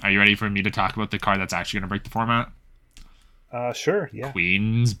 Anyways, are you ready for me to talk about the card that's actually going to break the format? Sure, yeah.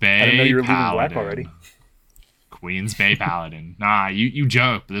 Queen's Bay I didn't know you were Paladin. leaving black already. Queen's Bay Paladin. Nah, you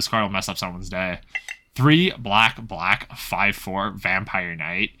joke, but this card will mess up someone's day. 3 black, 5/4 Vampire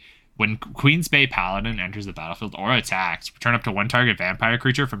Knight. When Queen's Bay Paladin enters the battlefield or attacks, return up to 1 target vampire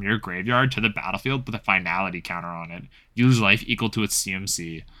creature from your graveyard to the battlefield with a finality counter on it. You lose life equal to its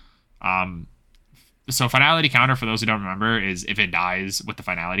CMC. So finality counter, for those who don't remember, is if it dies with the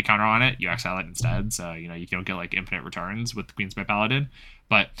finality counter on it, you exile it instead. So, you don't get like infinite returns with the Queen's Bay Paladin.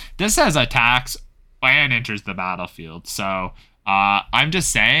 But this says attacks and enters the battlefield. So I'm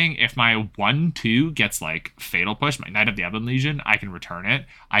just saying, if my 1/2 gets like Fatal Push, my Knight of the Ebon Legion, I can return it.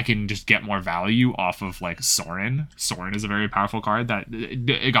 I can just get more value off of like Sorin. Sorin is a very powerful card that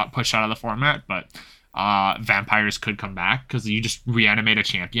it got pushed out of the format, but vampires could come back because you just reanimate a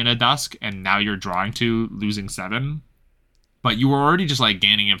champion at dusk, and now you're drawing 2, losing 7. But you were already just like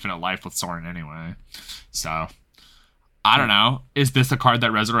gaining infinite life with Sorin anyway. So I don't know. Is this a card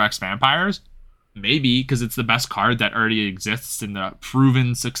that resurrects vampires? Maybe, because it's the best card that already exists in the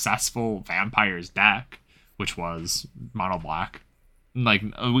proven successful vampires deck, which was mono black. Like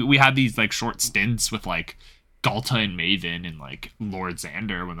we had these like short stints with like Galta and Maven and like Lord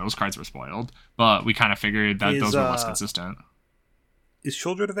Xander when those cards were spoiled, but we kind of figured that those were less consistent. Is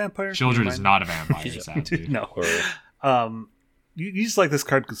Childred a vampire? Childred is not a vampire. Sadly. No. You just like this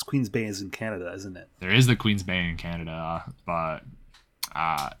card because Queen's Bay is in Canada, isn't it? There is the Queen's Bay in Canada, but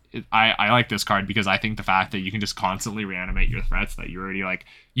I like this card because I think the fact that you can just constantly reanimate your threats that you already like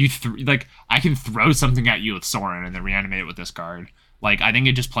I can throw something at you with Sorin and then reanimate it with this card. Like I think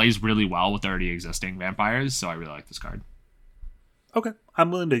it just plays really well with already existing vampires, so I really like this card. Okay,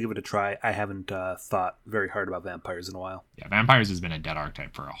 I'm willing to give it a try. I haven't thought very hard about vampires in a while. Yeah, vampires has been a dead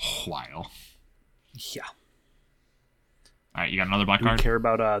archetype for a while. Yeah. All right, you got another black card? Do we care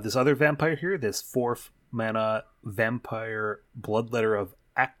about this other vampire here? This 4-mana vampire Bloodletter of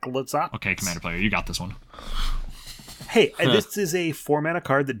Ixalan. Okay, Commander player, you got this one. Hey, this is a 4-mana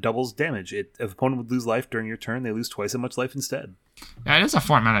card that doubles damage. If opponent would lose life during your turn, they lose twice as much life instead. Yeah, it is a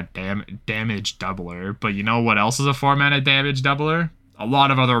 4-mana damage doubler, but you know what else is a 4-mana damage doubler? A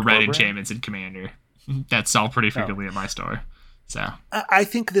lot of other red enchantments in Commander that sell pretty frequently at my store. So I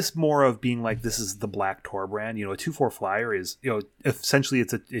think this more of being like this is the Black Torbrand. A 2/4 flyer is essentially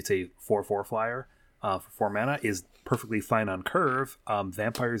it's a 4/4 flyer for 4 mana is perfectly fine on curve.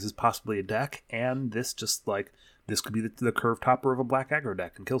 Vampires is possibly a deck, and this could be the curve topper of a black aggro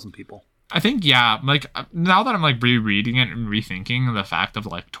deck and kill some people. I think like now that I'm like rereading it and rethinking the fact of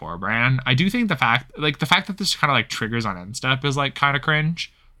like Torbrand, I do think the fact that this kind of like triggers on end step is like kind of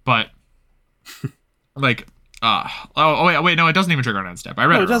cringe, but like. Wait, no, it doesn't even trigger on end step. I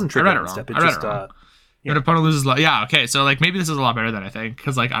read it wrong. It doesn't trigger on end step. I read it wrong. Your opponent loses life. Yeah, okay, so like maybe this is a lot better than I think,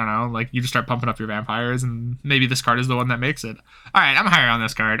 because like I don't know, like you just start pumping up your vampires, and maybe this card is the one that makes it. All right, I'm higher on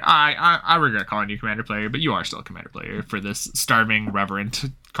this card. I regret calling you Commander player, but you are still a Commander player for this Starving Reverent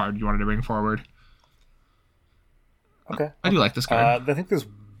card you wanted to bring forward. Okay, I do like this card. I think there's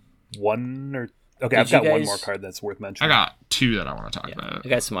one or okay? Did I've got you one guys- more card that's worth I mentioning. got two that I want to talk Yeah, about. I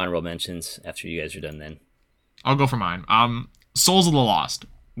got some honorable mentions after you guys are done. Then I'll go for mine. Souls of the Lost.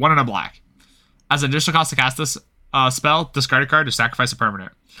 1 and a black. As an additional cost to cast this spell, discard a card to sacrifice a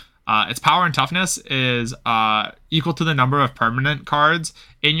permanent. Its power and toughness is equal to the number of permanent cards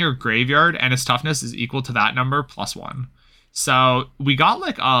in your graveyard, and its toughness is equal to that number plus 1. So we got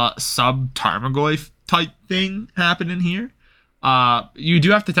like a sub-Tarmogoyf type thing happening here. You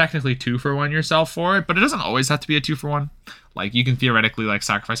do have to technically 2-for-1 yourself for it, but it doesn't always have to be a 2-for-1. Like you can theoretically like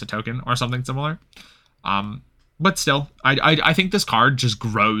sacrifice a token or something similar. But still, I think this card just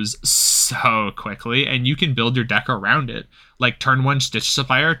grows so quickly, and you can build your deck around it. Like turn 1 Stitch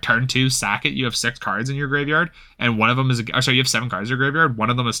Supplier, turn 2 sack it. You have 6 cards in your graveyard, and one of them is you have 7 cards in your graveyard. One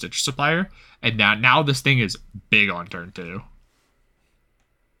of them is Stitch Supplier, and now this thing is big on turn 2.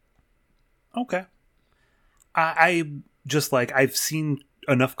 Okay. I just like I've seen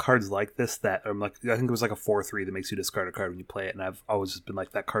enough cards like this that I'm like I think it was like a 4/3 that makes you discard a card when you play it, and I've always just been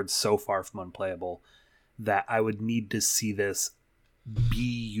like that card's so far from unplayable that I would need to see this be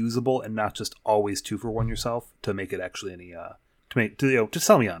usable and not just always 2-for-1 yourself to make it actually any to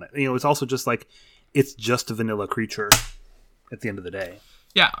sell me on it. It's also just like it's just a vanilla creature at the end of the day.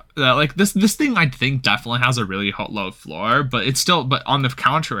 Yeah, like this thing I think definitely has a really low floor, but but on the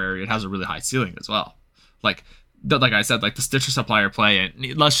contrary, it has a really high ceiling as well. Like I said, like the Stitcher Supplier play,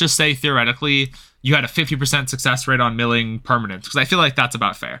 and let's just say theoretically you had a 50% success rate on milling permanents, because I feel like that's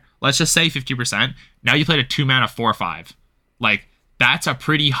about fair. Let's just say 50%. Now you played a 2-mana 4/5. Like that's a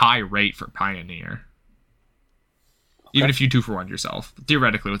pretty high rate for Pioneer. Okay. Even if you 2-for-1 yourself,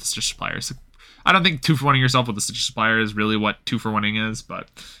 theoretically with the Stitcher Supplier. So I don't think 2-for-1ing yourself with the Stitcher Supplier is really what 2-for-1ing is, but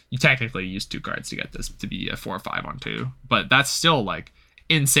you technically use 2 cards to get this to be a 4/5 on 2. But that's still like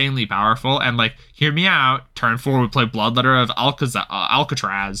insanely powerful, and like hear me out, turn 4 we play Bloodletter of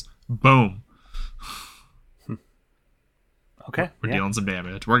Alcatraz, boom. Okay, we're dealing some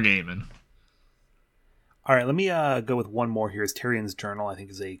damage, we're gaming. All right, let me go with one more here. Is Tyrion's Journal. I think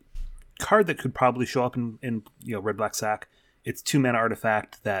is a card that could probably show up in red black sack. It's 2-mana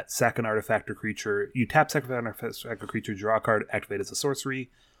artifact that sack an artifact or creature. You tap sack an artifact or creature, draw a card, activate as a sorcery,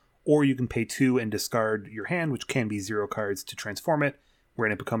 or you can pay 2 and discard your hand, which can be 0 cards, to transform it,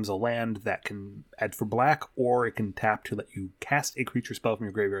 wherein it becomes a land that can add for black, or it can tap to let you cast a creature spell from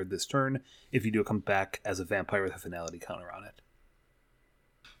your graveyard this turn. If you do, it comes back as a vampire with a finality counter on it.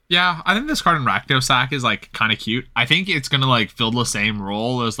 Yeah, I think this card in Rakdos Sack is like kind of cute. I think it's gonna like fill the same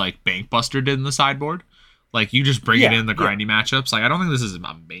role as like Bankbuster did in the sideboard. Like you just bring it in the grindy matchups. Like I don't think this is a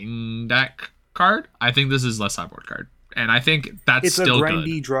main deck card. I think this is a sideboard card, and I think that's still good. It's a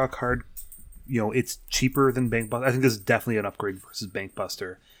grindy draw card. It's cheaper than Bankbuster. I think this is definitely an upgrade versus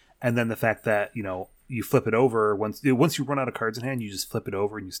Bankbuster. And then the fact that you flip it over once you run out of cards in hand, you just flip it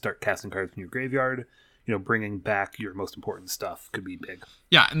over and you start casting cards from your graveyard. Bringing back your most important stuff could be big.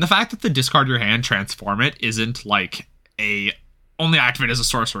 Yeah, and the fact that the discard your hand, transform it isn't like only activate as a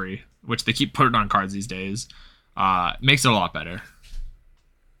sorcery, which they keep putting on cards these days, makes it a lot better.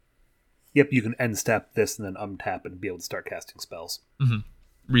 Yep, you can end step this and then untap and be able to start casting spells. Mm-hmm.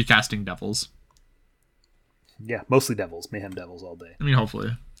 Recasting devils. Yeah, mostly devils, mayhem devils all day. I mean,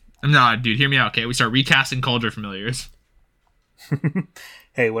 hopefully. Nah, dude, hear me out, okay? We start recasting Cauldron Familiars.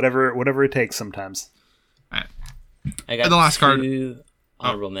 Hey, whatever it takes sometimes. Right. I got the last card.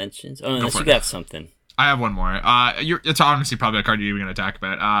 Honorable mentions. Oh, unless you got something. I have one more. It's honestly probably a card you're even going to talk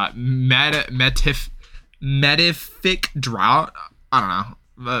about. Metafic Drought. I don't know.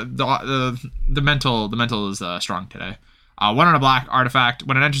 The mental is strong today. 1 on a black artifact.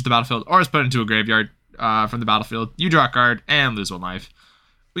 When it enters the battlefield or is put into a graveyard from the battlefield, you draw a card and lose 1 life.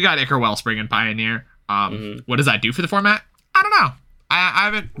 We got Ichor Wellspring and Pioneer. What does that do for the format? I don't know. I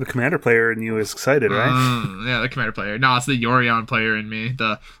haven't. The commander player in you is excited, right? Yeah, the commander player. No, it's the Yorion player in me.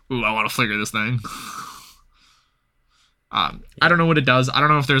 I want to flicker this thing. I don't know what it does. I don't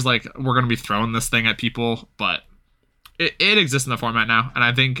know if there's we're going to be throwing this thing at people, but it exists in the format now. And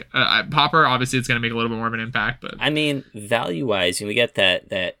I think Popper, obviously, it's going to make a little bit more of an impact. But I mean, value-wise, we got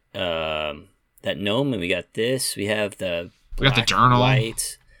that gnome, and we got this. We have the black, we got the journal.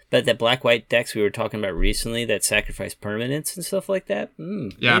 White. But that black-white decks we were talking about recently that sacrifice permanents and stuff like that?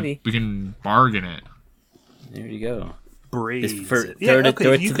 Yeah, maybe. We can bargain it. There you go. Braids. Throw it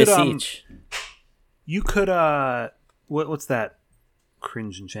to the siege. You could, what's that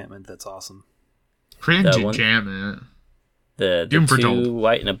cringe enchantment that's awesome? Cringe enchantment? The Doom 2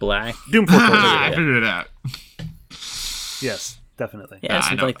 white and a black. Doom Foretold. I figured it out. Yes, definitely. Yeah,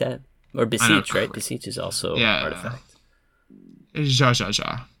 something like that. Or Beseech, right? Beseech is also artifact.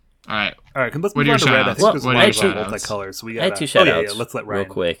 Zha. All right. All right, let's What move are on to your red. I shout-outs? think there's a What are lot your of shout-outs? multicolors, so we I got. had two shout outs. Let's let Ryan.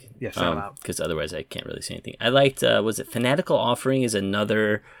 real quick. Yeah, shout 'em out. Because otherwise I can't really say anything. I liked, was it Fanatical Offering is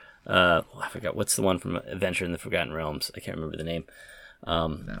another, I forgot, what's the one from Adventure in the Forgotten Realms? I can't remember the name.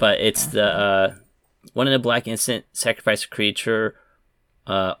 But it's the one in a black instant, sacrifice a creature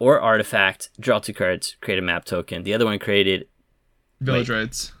or artifact, draw 2 cards, create a map token. The other one created... Village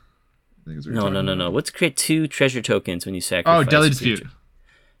Rights. I think is what you're talking No. about. Let's create 2 treasure tokens when you sacrifice Oh, Deadly a creature. Dispute.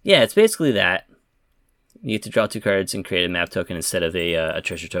 Yeah, it's basically that. You get to draw 2 cards and create a map token instead of a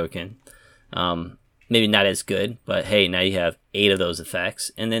treasure token. Maybe not as good, but hey, now you have 8 of those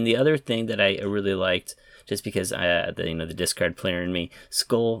effects. And then the other thing that I really liked, just because the discard player in me,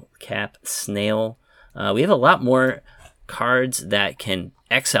 Skull Cap Snail. We have a lot more cards that can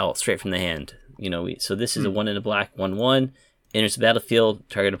exile straight from the hand. So this is a 1 in a black 1/1. Enters the battlefield,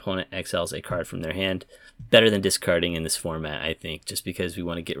 target opponent exiles a card from their hand. Better than discarding in this format, I think, just because we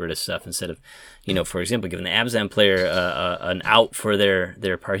want to get rid of stuff instead of, for example, giving the Abzan player an out for their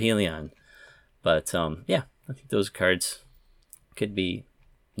Parhelion. But I think those cards could be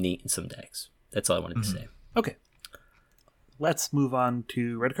neat in some decks. That's all I wanted to say. Okay. Let's move on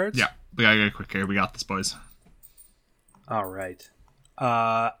to red cards. Yeah, we gotta get quick here. We got this, boys. All right.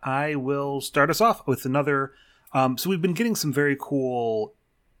 I will start us off with another. So we've been getting some very cool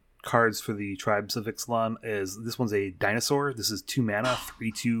cards for the tribes of Ixalan. This one's a dinosaur. This is 2 mana,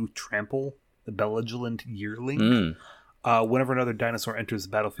 3/2 trample, the Belligerent Yearling. Whenever another dinosaur enters the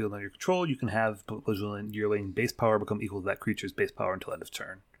battlefield under your control, you can have Belligerent Yearling base power become equal to that creature's base power until end of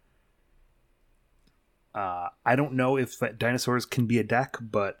turn. I don't know if dinosaurs can be a deck,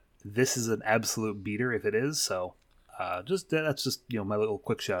 but this is an absolute beater if it is. So that's just my little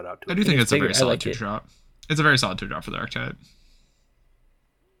quick shout out to it. I do think it's a very I solid like 2 it. drop. It's a very solid 2 drop for the archetype.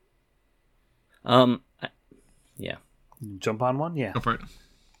 Yeah. Jump on one, yeah. Go for it.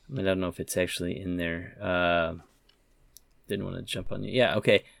 I don't know if it's actually in there. Didn't want to jump on you. Yeah,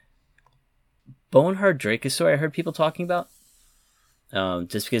 okay. Bonehard Dracosaur, I heard people talking about.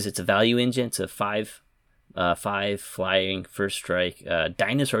 Just because it's a value engine, it's a 5 flying first strike.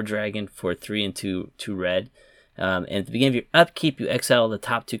 Dinosaur Dragon for 3 and 2 red. And at the beginning of your upkeep, you exile the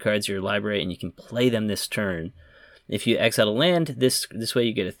top 2 cards of your library, and you can play them this turn. If you exile a land, this way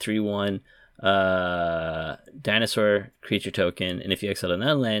you get a 3/1 dinosaur creature token, and if you exile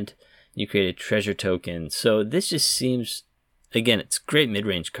another land, you create a treasure token. So this just seems, again, it's a great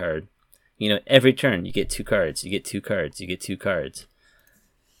mid-range card. Every turn you get 2 cards, you get 2 cards, you get 2 cards.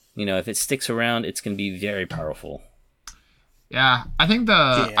 If it sticks around, it's going to be very powerful. Yeah, I think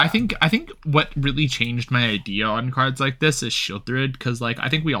I think what really changed my idea on cards like this is Shieldred, because I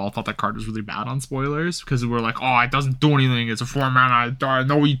think we all thought that card was really bad on spoilers because we're like, oh, it doesn't do anything. It's a 4 mana,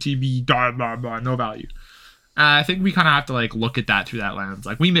 no ETB, blah blah blah, no value. I think we kind of have to look at that through that lens.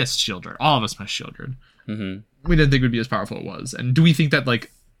 We missed Shieldred. All of us missed Shieldred. Mm-hmm. We didn't think it would be as powerful as it was. And do we think that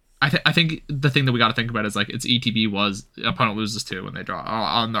I think the thing that we got to think about is its ETB was opponent loses 2 when they draw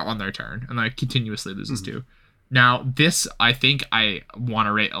on their turn, and continuously loses 2. Now, this, I think I want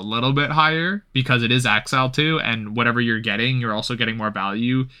to rate a little bit higher because it is exile too, and whatever you're getting, you're also getting more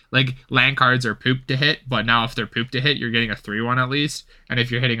value. Land cards are poop to hit, but now if they're poop to hit, you're getting a 3/1 at least. And if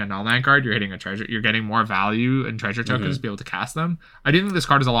you're hitting a non-land card, you're hitting a treasure. You're getting more value and treasure tokens to be able to cast them. I do think this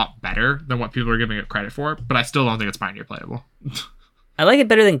card is a lot better than what people are giving it credit for, but I still don't think it's Pioneer playable. I like it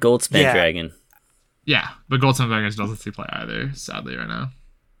better than Goldspan Dragon. Yeah, but Goldspan Dragon doesn't see play either, sadly, right now.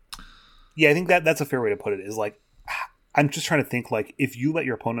 Yeah, I think that's a fair way to put it. Is I'm just trying to think if you let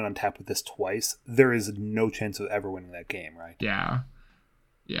your opponent untap with this twice, there is no chance of ever winning that game, right? Yeah.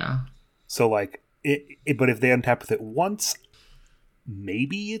 So but if they untap with it once,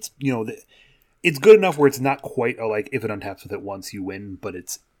 maybe it's it's good enough where it's not quite if it untaps with it once you win, but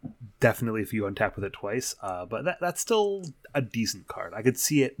it's definitely if you untap with it twice. But that's still a decent card. I could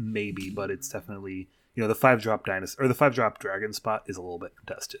see it maybe, but it's definitely. The 5-drop dinosaur or the 5-drop dragon spot is a little bit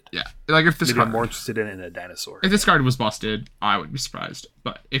contested. Yeah, if this maybe card, I'm more interested in a dinosaur. If this card was busted, I would be surprised.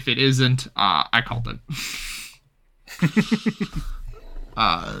 But if it isn't, I called it.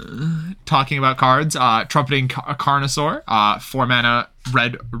 Talking about cards, Trumpeting Carnosaur, 4 mana,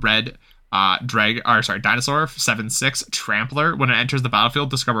 red, dinosaur, 7/6 trampler. When it enters the battlefield,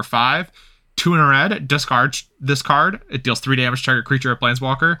 discover 5. 2 in a red, discard this card. It deals 3 damage to target creature or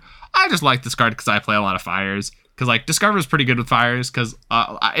planeswalker. I just like this card because I play a lot of fires. Because Discover is pretty good with fires. Because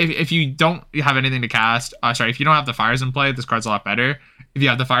if you don't have anything to cast, if you don't have the fires in play, this card's a lot better. If you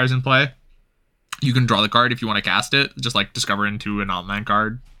have the fires in play, you can draw the card if you want to cast it. Just Discover into a non-land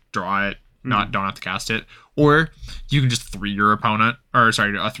card, draw it, don't have to cast it, or you can just three your opponent, or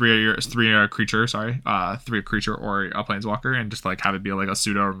sorry, three a creature, three a creature or a planeswalker, and just like have it be like a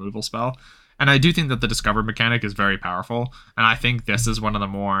pseudo removal spell. And I do think that the discover mechanic is very powerful, and I think this is one of the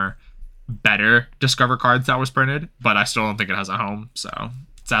more better discover cards that was printed, but I still don't think it has a home. So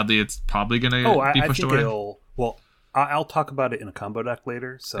sadly, it's probably gonna be pushed away. I'll talk about it in a combo deck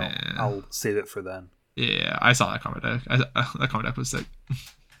later, so I'll save it for then. Yeah, I saw that combo deck. That combo deck was sick.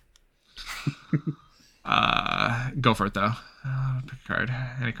 Go for it though. Pick a card.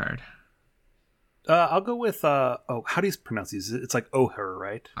 Any card. I'll go with how do you pronounce these? It's like Oher,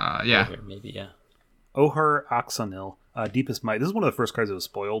 right? Yeah. Oher, maybe, yeah. Oher Oxonil, Deepest Might. This is one of the first cards that was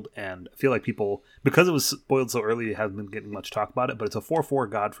spoiled, and I feel like people, because it was spoiled so early, it hasn't been getting much talk about it, but it's a 4/4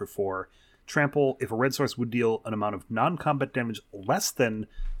 God for 4. Trample, if a red source would deal an amount of non-combat damage less than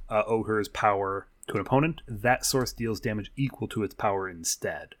Oher's power to an opponent, that source deals damage equal to its power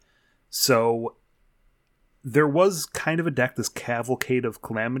instead. So there was kind of a deck, this Cavalcade of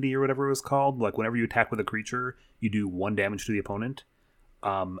Calamity or whatever it was called. Like whenever you attack with a creature, you do 1 damage to the opponent.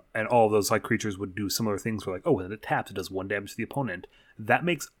 And all of those like creatures would do similar things where like, oh, when it taps, it does 1 damage to the opponent.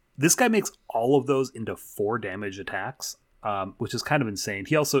 This guy makes all of those into 4 damage attacks, which is kind of insane.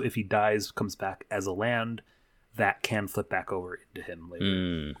 He also, if he dies, comes back as a land that can flip back over into him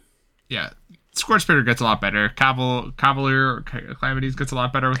later. Yeah, Scorch Spitter gets a lot better. Cavalier or Calamities gets a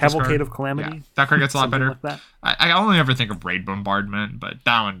lot better with Cavalcade this card. of Calamity. Yeah, that card gets a lot better. Like that. I only ever think of Raid Bombardment, but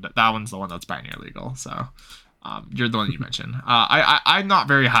that one's the one that's binary legal. So you're the one you mentioned. I'm not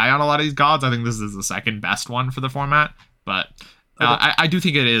very high on a lot of these gods. I think this is the second best one for the format, but I do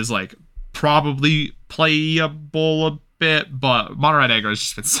think it is like probably playable a bit. But Mono Red Aggro has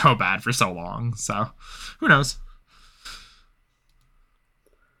just been so bad for so long. So who knows?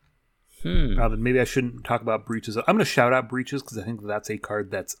 Then maybe I shouldn't talk about Breaches. I'm going to shout out Breaches because I think that's a card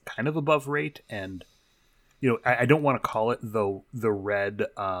that's kind of above rate, and I don't want to call it the red.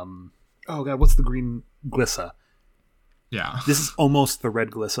 Oh god, what's the green Glissa? Yeah, this is almost the red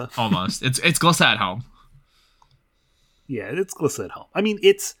Glissa. Almost, it's Glissa at home. Yeah, it's Glissa at home. I mean,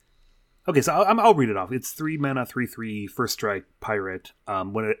 it's okay. So I'll read it off. It's 3 mana, 3/3, first strike, pirate.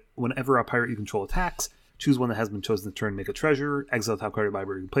 Whenever a pirate you control attacks, choose one that has been chosen this turn, make a treasure, exile top card of your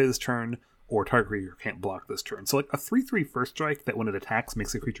library, you can play this turn, or target creature can't block this turn. So like a 3/3 first strike that when it attacks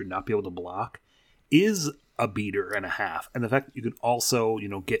makes a creature not be able to block is a beater and a half. And the fact that you can also,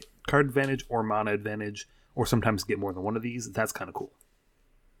 get card advantage or mana advantage, or sometimes get more than one of these, that's kind of cool.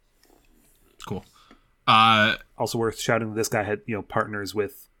 Cool. Also worth shouting that this guy had, partners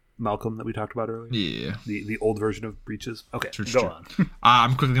with Malcolm that we talked about earlier. Yeah. The old version of Breaches. Okay, go on.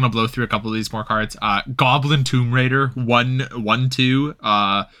 I'm quickly going to blow through a couple of these more cards. Goblin Tomb Raider, 1/2.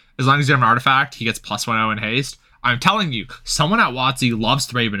 As long as you have an artifact, he gets +1/0 in haste. I'm telling you, someone at WotC loves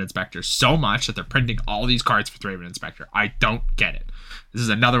Thraben Inspector so much that they're printing all these cards for Thraben Inspector. I don't get it. This is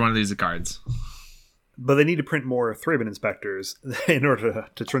another one of these cards. But they need to print more Thraben Inspectors in order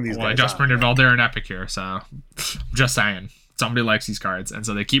to turn these guys on. I just printed Valder and Epic here, so just saying. Somebody likes these cards, and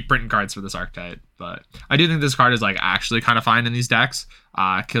so they keep printing cards for this archetype. But I do think this card is like actually kind of fine in these decks,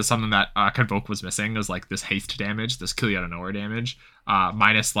 because something that Convoke was missing is like this haste damage, this kill you out of nowhere damage,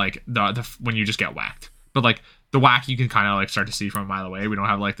 minus like the when you just get whacked. But like the whack you can kind of like start to see from a mile away. We don't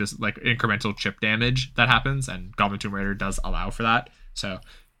have like this like incremental chip damage that happens, and Goblin Tomb Raider does allow for that. So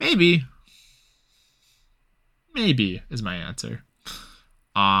maybe is my answer.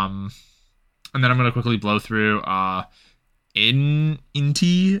 And then I'm gonna quickly blow through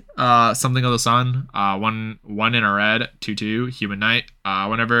Inti, Something of the Sun, one in a red, 2/2, Human Knight.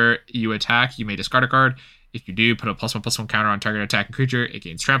 Whenever you attack, you may discard a card. If you do, put a +1/+1 counter on target attacking creature. It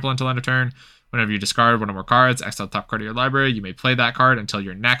gains trample until end of turn. Whenever you discard one or more cards, exile the top card of your library. You may play that card until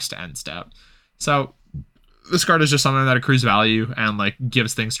your next end step. So this card is just something that accrues value and like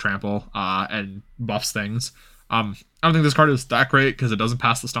gives things trample and buffs things. I don't think this card is that great because it doesn't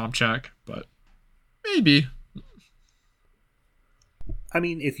pass the stomp check, but maybe. I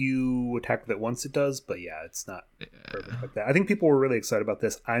mean, if you attack with it once, it does, but yeah, it's not perfect like that. I think people were really excited about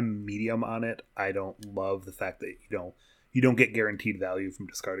this. I'm medium on it. I don't love the fact that you don't get guaranteed value from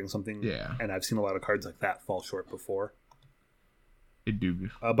discarding something. Yeah, and I've seen a lot of cards like that fall short before. It do.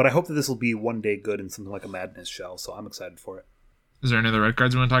 But I hope that this will be one day good in something like a Madness Shell, so I'm excited for it. Is there any other red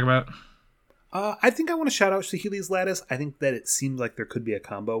cards you want to talk about? I think I want to shout out Shahili's Lattice. I think that it seems like there could be a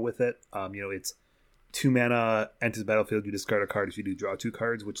combo with it. It's 2 mana, enters the battlefield, you discard a card if you do draw 2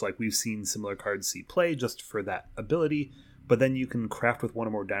 cards, which like we've seen similar cards see play just for that ability. But then you can craft with one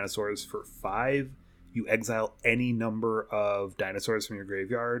or more dinosaurs for 5. You exile any number of dinosaurs from your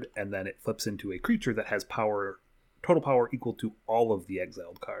graveyard, and then it flips into a creature that has power, total power equal to all of the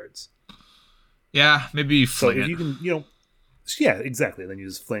exiled cards. Yeah, maybe So fling if it. you can, yeah, exactly. Then you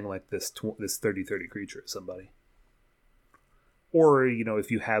just fling like this 30/30 creature at somebody. Or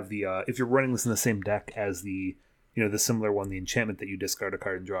if you have if you're running this in the same deck as the the similar one, the enchantment that you discard a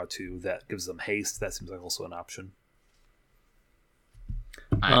card and draw two that gives them haste, that seems like also an option.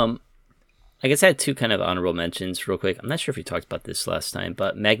 I guess I had two kind of honorable mentions real quick. I'm not sure if we talked about this last time,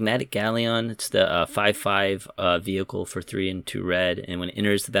 but Magmatic Galleon, it's the 5/5 vehicle for 3 and 2 red, and when it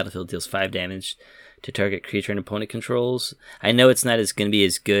enters the battlefield, deals 5 damage to target creature and opponent controls. I know it's not going to be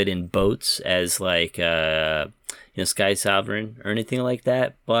as good in boats as like Sky Sovereign or anything like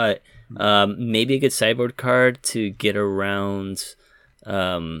that, but maybe a good sideboard card to get around.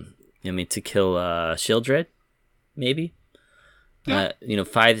 To kill Shieldred, maybe. Yeah.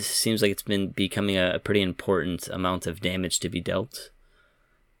 5 seems like it's been becoming a pretty important amount of damage to be dealt.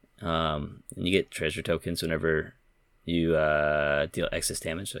 And you get treasure tokens whenever you deal excess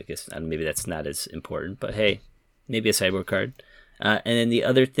damage. I guess maybe that's not as important, but hey, maybe a sideboard card. And then the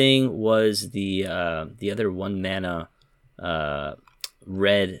other thing was the other 1 mana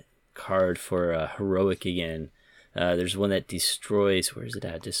red card for heroic again. There's one that destroys. Where is it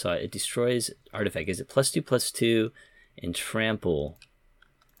at? I just saw it. It destroys artifact. Is it +2/+2 and trample?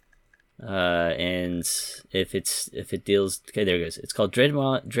 And if it deals, okay, there it goes. It's called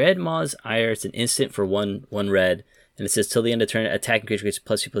Dreadmaw's Ire. It's an instant for one red, and it says till the end of turn, attacking creature gets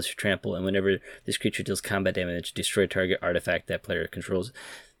 +2/+2 trample, and whenever this creature deals combat damage, destroy target artifact that player controls.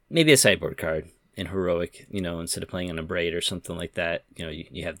 Maybe a sideboard card in heroic. Instead of playing on a braid or something like that,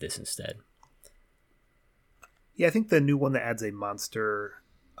 you have this instead. Yeah, I think the new one that adds a monster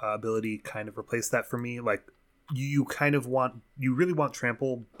ability kind of replaced that for me. Like, you really want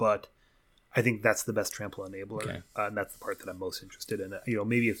trample, but I think that's the best trample enabler. Okay. And that's the part that I'm most interested in.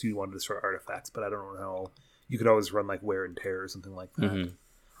 Maybe if you want to destroy artifacts, but I don't know how. You could always run like Wear and Tear or something like that.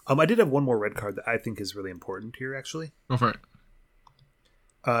 Mm-hmm. I did have one more red card that I think is really important here, actually. Go for it.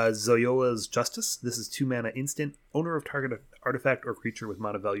 Zoyoa's Justice. This is 2 mana instant. Owner of target artifact or creature with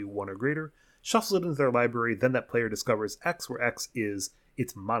mana value 1 or greater shuffles it into their library. Then that player discovers X, where X is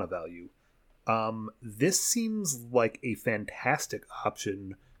its mana value. This seems like a fantastic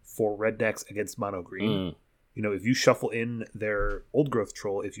option for red decks against mono green. If you shuffle in their Old Growth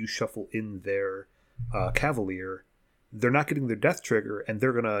Troll, if you shuffle in their Cavalier, they're not getting their death trigger, and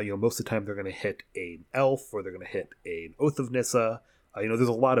they're gonna, most of the time they're gonna hit an elf, or they're gonna hit an Oath of Nissa. There's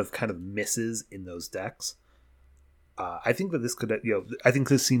a lot of kind of misses in those decks. I think that this could, I think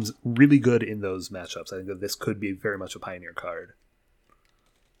this seems really good in those matchups. I think that this could be very much a Pioneer card.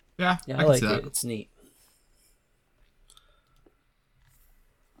 Yeah, I like it. It's neat.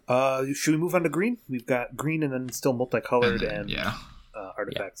 Should we move on to green? We've got green and then still multicolored and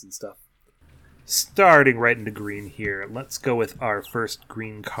artifacts and stuff. Starting right into green here, let's go with our first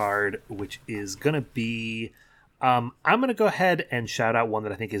green card, which is going to be... I'm going to go ahead and shout out one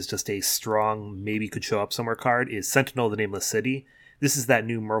that I think is just a strong, maybe could show up somewhere card, is Sentinel of the Nameless City. This is that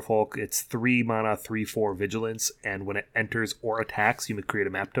new Merfolk. It's 3 mana, 3/4 vigilance, and when it enters or attacks, you may create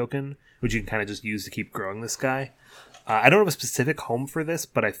a map token, which you can kind of just use to keep growing this guy. I don't have a specific home for this,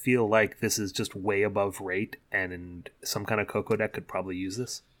 but I feel like this is just way above rate, and some kind of Coco deck could probably use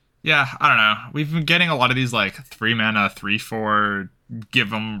this. Yeah, I don't know. We've been getting a lot of these like 3 mana, 3/4, give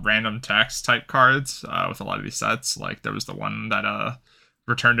them random text type cards with a lot of these sets. Like there was the one that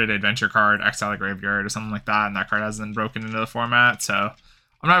returned an adventure card, Exile a Graveyard or something like that, and that card hasn't been broken into the format. So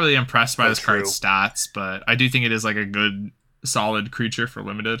I'm not really impressed by this card's stats, but I do think it is like a good, solid creature for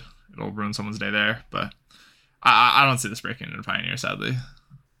limited. It'll ruin someone's day there, but I don't see this breaking into Pioneer, sadly.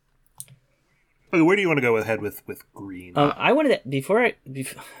 Okay, where do you want to go ahead with green? I wanted to, before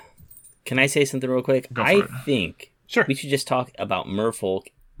can I say something real quick? I think we should just talk about Merfolk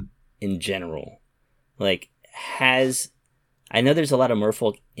in general. Like, I know there's a lot of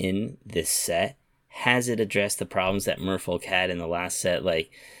Merfolk in this set. Has it addressed the problems that Merfolk had in the last set?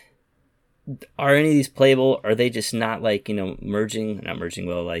 Like, are any of these playable? Are they just not like, not merging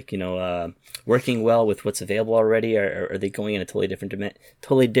well, like, working well with what's available already? Or are they going in a totally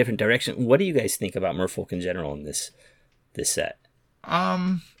different direction? What do you guys think about Merfolk in general in this set?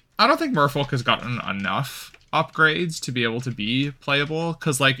 I don't think Merfolk has gotten enough upgrades to be able to be playable,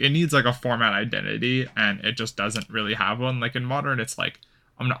 because like it needs like a format identity, and it just doesn't really have one. Like in Modern, it's like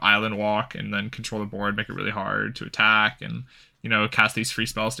I'm gonna island walk and then control the board, make it really hard to attack, and cast these free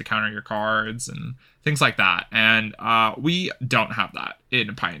spells to counter your cards and things like that. And we don't have that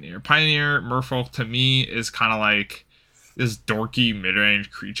in Pioneer. Pioneer Merfolk to me is kind of like this dorky mid-range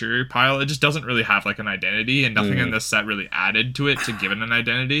creature pile. It just doesn't really have like an identity, and nothing in this set really added to it to give it an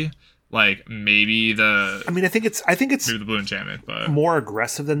identity. Like maybe I think it's maybe the blue enchantment, but more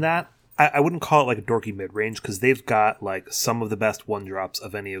aggressive than that. I wouldn't call it like a dorky mid-range because they've got like some of the best 1-drops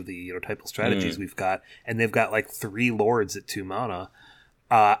of any of the typal strategies we've got, and they've got like 3 lords at 2 mana.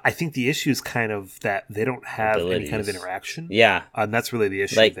 I think the issue is kind of that they don't have any kind of interaction. Yeah. And that's really the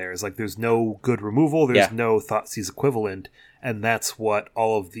issue there, is like there's no good removal, there's no Thoughtseize equivalent, and that's what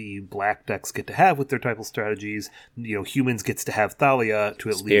all of the black decks get to have with their typal strategies. Humans gets to have Thalia to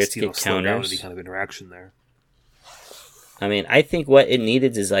at least slow down any kind of interaction there. I mean, I think what it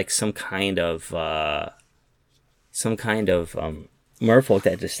needed is like some kind of merfolk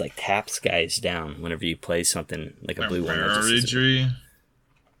that just like taps guys down whenever you play something like a blue one.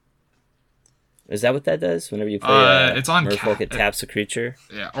 Is that what that does? Whenever you play it's on merfolk, it taps a creature?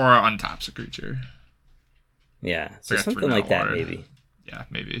 Yeah, or untaps a creature. Yeah, so something like that, maybe. Yeah,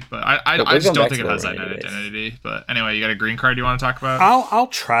 maybe. But I just don't think it has that identity. But anyway, you got a green card you want to talk about? I'll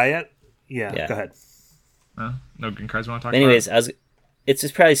try it. Yeah, go ahead. No green cards you want to talk Anyways, about? it's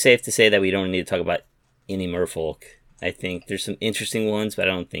just probably safe to say that we don't need to talk about any merfolk. I think there's some interesting ones, but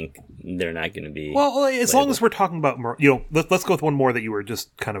I don't think they're not going to be. Well, as long as we're talking about, let's go with one more that you were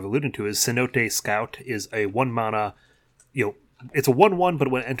just kind of alluding to. Is Cenote Scout is a 1 mana, it's a 1/1, but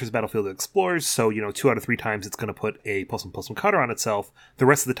when it enters the battlefield, it explores. So 2 out of 3 times it's going to put a +1/+1 counter on itself. The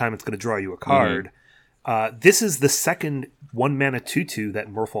rest of the time, it's going to draw you a card. This is the second 1 mana 2/2 that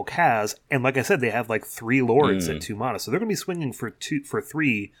Merfolk has, and like I said, they have like 3 lords at 2 mana, so they're going to be swinging for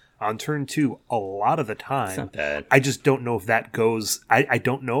 3 on turn 2 a lot of the time. It's not bad. I just don't know if that goes. I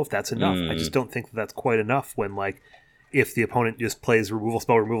don't know if that's enough. I just don't think that's quite enough. When if the opponent just plays removal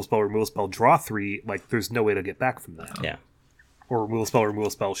spell, draw 3, like there's no way to get back from that. Yeah. Or removal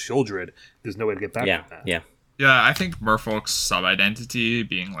spell, Shieldred. There's no way to get back from that. Yeah. Yeah, I think Merfolk's sub-identity,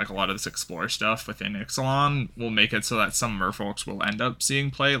 being like a lot of this Explorer stuff within Ixalan, will make it so that some Merfolks will end up seeing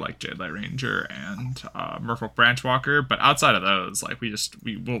play, like Jadelight Ranger and Merfolk Branchwalker. But outside of those, like we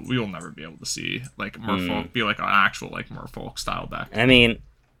will never be able to see like Merfolk be like an actual like Merfolk style deck. I mean,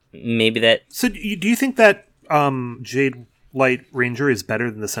 maybe that. So do you think that Jadelight Ranger is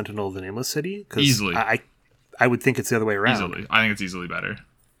better than the Sentinel of the Nameless City? Easily. I would think it's the other way around. Easily. I think it's easily better.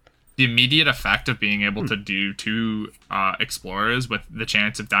 The immediate effect of being able to do 2 explorers with the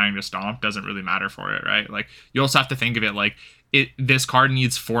chance of dying to stomp doesn't really matter for it, right? Like you also have to think of it like this card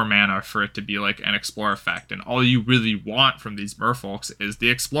needs 4 mana for it to be like an explorer effect, and all you really want from these merfolks is the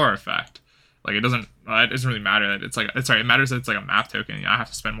explorer effect. Like it doesn't really matter that it matters that it's like a map token. I have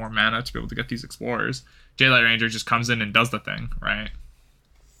to spend more mana to be able to get these explorers. Jadelight Ranger just comes in and does the thing, right?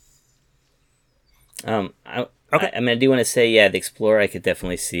 Okay. I mean, I do want to say, the Explorer I could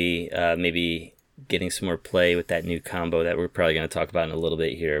definitely see maybe getting some more play with that new combo that we're probably going to talk about in a little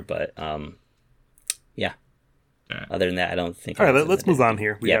bit here. But, yeah. Other than that, I don't think... All right, let's move on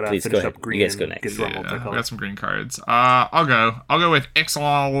here. We got to finish up green. You guys go next. We got some green cards. I'll go with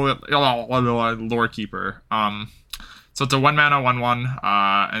Ixalan Lorekeeper. So it's a 1 mana,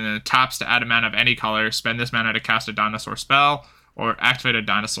 1/1, and then it taps to add a mana of any color. Spend this mana to cast a dinosaur spell or activate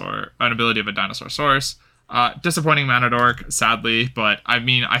an ability of a dinosaur source. Disappointing mana dork, sadly, but I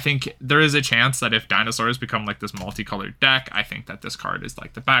mean, I think there is a chance that if dinosaurs become like this multicolored deck, I think that this card is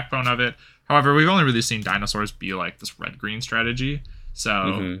like the backbone of it. However, we've only really seen dinosaurs be like this red-green strategy,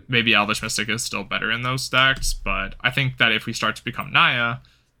 so maybe Elvish Mystic is still better in those decks, but I think that if we start to become Naya,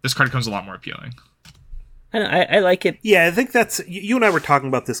 this card becomes a lot more appealing. I like it. Yeah, I think that's... You and I were talking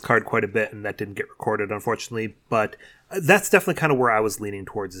about this card quite a bit, and that didn't get recorded, unfortunately, but that's definitely kind of where I was leaning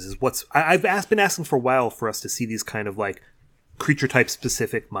towards. I've been asking for a while for us to see these kind of, like, creature-type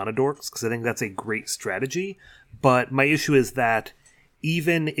specific mana dorks, because I think that's a great strategy, but my issue is that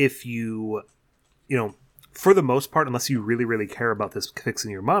even if you for the most part, unless you really, really care about this fixing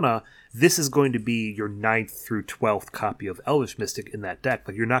your mana, this is going to be your 9th through 12th copy of Elvish Mystic in that deck.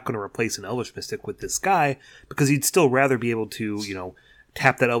 Like, you're not going to replace an Elvish Mystic with this guy, because you'd still rather be able to,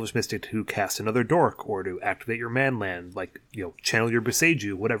 tap that Elvish Mystic to cast another dork, or to activate your manland, like, channel your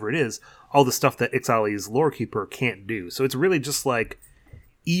Boseiju, whatever it is. All the stuff that Ixali's Lorekeeper can't do. So it's really just like,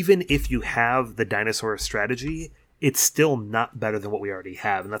 even if you have the dinosaur strategy, it's still not better than what we already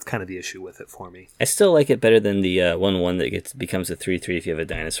have, and that's kind of the issue with it for me. I still like it better than the 1/1 that becomes a 3/3 if you have a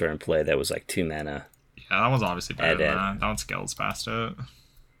dinosaur in play. That was like 2 mana. Yeah, that one's obviously better than that. That one scales past it.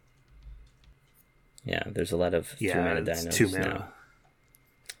 Yeah, there's a lot of 2 mana dinos 2 mana. now.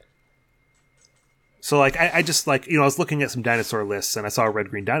 So, like, I just, like, I was looking at some dinosaur lists, and I saw a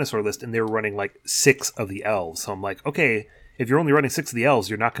red-green dinosaur list, and they were running, like, 6 of the elves. So I'm like, okay, if you're only running 6 of the elves,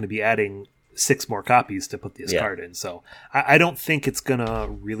 you're not going to be adding 6 more copies to put this card in. So I don't think it's going to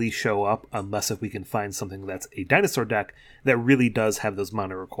really show up unless if we can find something that's a dinosaur deck that really does have those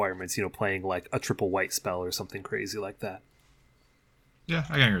mana requirements, playing, like, a triple white spell or something crazy like that. Yeah,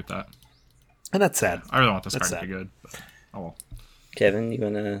 I can agree with that. And that's sad. I really want this That's card to be sad. good. But, oh well. Kevin, you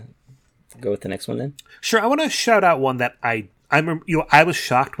wanna go with the next one then? Sure, I want to shout out one that I was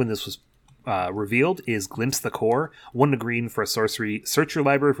shocked when this was revealed is Glimpse the Core. 1 green for a sorcery. Search your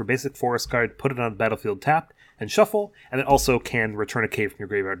library for basic forest card, put it on the battlefield tapped, and shuffle. And it also can return a cave from your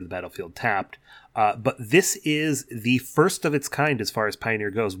graveyard to the battlefield tapped. But this is the first of its kind as far as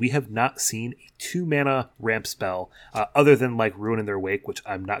Pioneer goes. We have not seen a 2-mana ramp spell other than like Ruin in Their Wake, which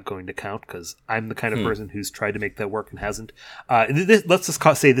I'm not going to count because I'm the kind of person who's tried to make that work and hasn't. Let's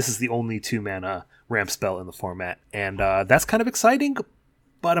just say this is the only 2-mana ramp spell in the format. And that's kind of exciting.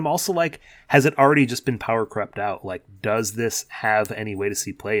 But I'm also like, has it already just been power crept out? Like, does this have any way to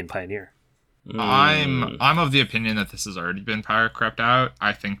see play in Pioneer? I'm of the opinion that this has already been power crept out.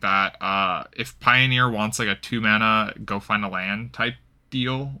 I think that if Pioneer wants like a 2-mana go find a land type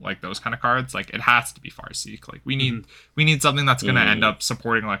deal, like those kind of cards, like it has to be Farseek. Like we need something that's going to end up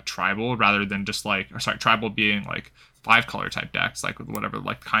supporting like tribal rather than just like, or sorry, tribal being like 5-color type decks, like with whatever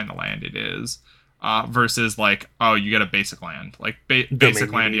like kind of land it is. Versus like, oh, you get a basic land, like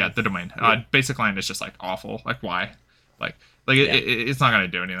basic land, yeah, the domain. Basic land is just like awful. Like why? It's not gonna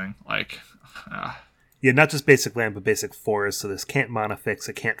do anything. Like, yeah, not just basic land, but basic forest. So this can't mana fix.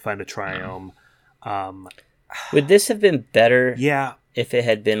 It can't find a triome. Would this have been better? Yeah, if it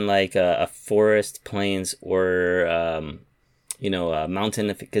had been like a forest, plains, or a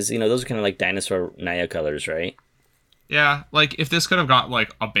mountain, because those are kind of like dinosaur Naya colors, right? Yeah, like if this could have got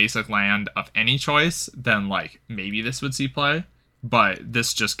like a basic land of any choice, then like maybe this would see play. But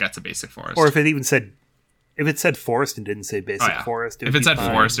this just gets a basic forest. Or if it said forest and didn't say basic forest, if it said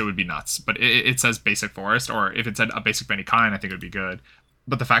forest, it would be nuts. But it says basic forest, or if it said a basic of any kind, I think it would be good.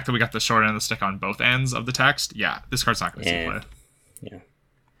 But the fact that we got the short end of the stick on both ends of the text, yeah, this card's not going to see play. Yeah,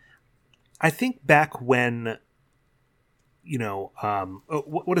 I think back when,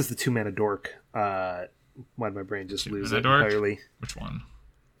 what is the 2-mana dork? Why did my brain just lose it entirely? Which one?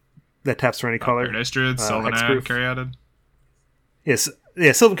 That taps for any color. Paradise Druid, Sylvan Caryatid. Yes,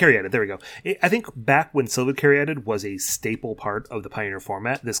 yeah, Sylvan Caryatid. There we go. I think back when Sylvan Caryatid was a staple part of the Pioneer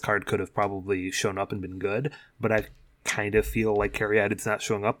format, this card could have probably shown up and been good. But I kind of feel like Caryatid's not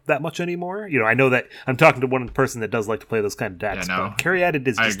showing up that much anymore. I know that I'm talking to one person that does like to play those kind of decks, but Caryatid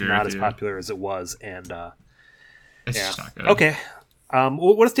is just not as popular as it was, and it's just not good. Okay.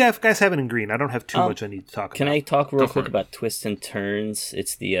 What do you guys have in green? I don't have too much I need to talk about. Can I talk real quick about Twists and Turns?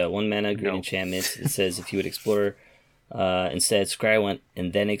 It's the 1-mana green enchantment. It says if you would explore, instead scry one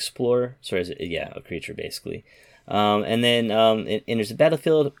and then explore. A creature basically. And then it enters the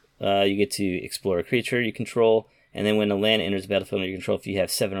battlefield. You get to explore a creature you control. And then when a land enters the battlefield under your control, if you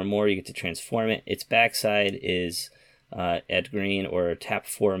have 7 or more, you get to transform it. Its backside is add green or tap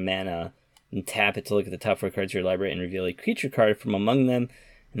 4 mana. And tap it to look at the top 4 cards of your library and reveal a creature card from among them,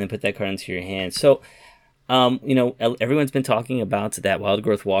 and then put that card into your hand. So, everyone's been talking about that Wild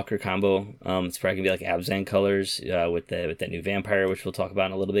Growth Walker combo. It's probably gonna be like Abzan colors with that new vampire, which we'll talk about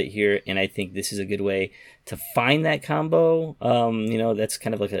in a little bit here. And I think this is a good way to find that combo. That's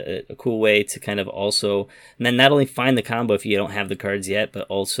kind of like a cool way to kind of also, and then not only find the combo if you don't have the cards yet, but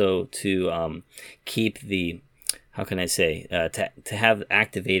also to keep the, how can I say, to have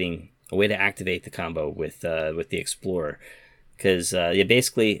activating. A way to activate the combo with the Explorer, because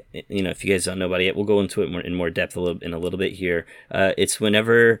basically, if you guys don't know about it yet, we'll go into it in more depth in a little bit here. It's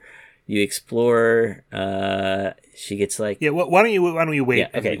whenever you explore, she gets like Why don't you wait? Yeah,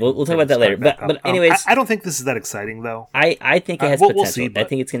 okay, we'll talk about that later. But anyways, I don't think this is that exciting though. I think it has potential. We'll see, I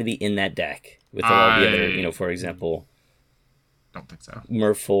think it's going to be in that deck with all the other, for example, don't think so.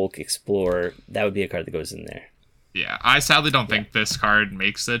 Merfolk, Explorer. That would be a card that goes in there. Yeah, I sadly don't think this card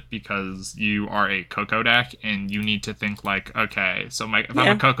makes it because you are a Coco deck and you need to think like, okay, so if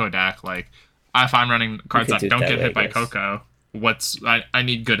I'm a Coco deck, like if I'm running cards that don't get hit by Coco, I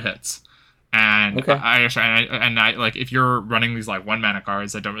need good hits. And I like if you're running these like 1-mana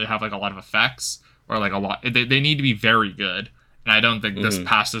cards that don't really have like a lot of effects or like a lot, they need to be very good. And I don't think this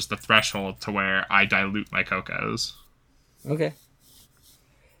passes the threshold to where I dilute my Cocos. Okay.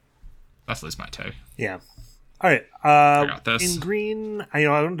 That's at least my take. Yeah. All right. In green, I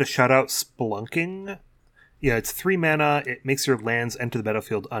wanted to shout out Spelunking. Yeah, it's 3 mana. It makes your lands enter the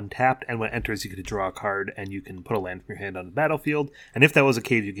battlefield untapped, and when it enters, you get to draw a card, and you can put a land from your hand on the battlefield. And if that was a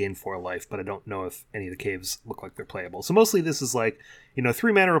cave, you gain 4 life, but I don't know if any of the caves look like they're playable. So mostly this is like,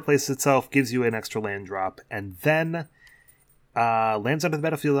 3 mana replaces itself, gives you an extra land drop, and then lands onto the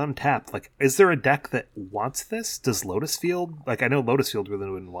battlefield untapped. Like, is there a deck that wants this? Does Lotus Field? Like, I know Lotus Field really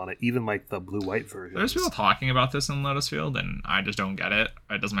wouldn't want it, even like the blue-white version. There's people talking about this in Lotus Field, and I just don't get it.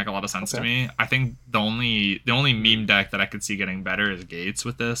 It doesn't make a lot of sense to me. I think the only meme deck that I could see getting better is Gates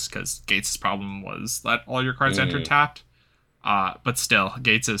with this, because Gates' problem was that all your cards entered tapped. But still,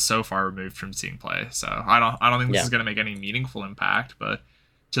 Gates is so far removed from seeing play, so I don't think this is going to make any meaningful impact. But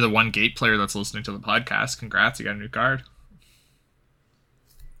to the one Gate player that's listening to the podcast, congrats, you got a new card.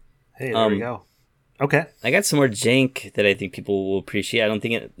 Hey, there we go. Okay. I got some more jank that I think people will appreciate. I don't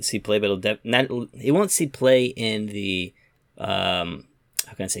think it see play, but it won't see play in the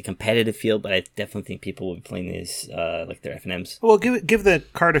how can I say competitive field, but I definitely think people will be playing these like their FNMs. Well, give the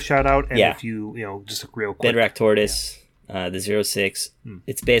card a shout out, and if you just real quick. Bedrock Tortoise, the 0/6.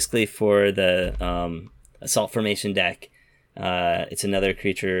 It's basically for the Assault Formation deck. It's another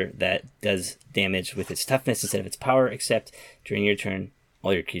creature that does damage with its toughness instead of its power, except during your turn,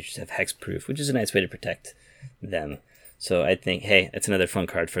 all your creatures have hexproof, which is a nice way to protect them. So I think, hey, that's another fun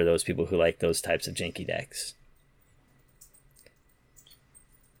card for those people who like those types of janky decks.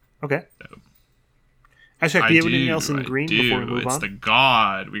 Okay. Ashak, do you have anything else in green before we move on? It's the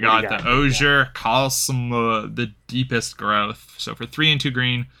God. We got the Osier Kalsma, the Deepest Growth. So for 3 and 2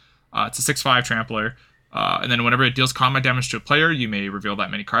 green, it's a 6/5 trampler. And then whenever it deals combat damage to a player, you may reveal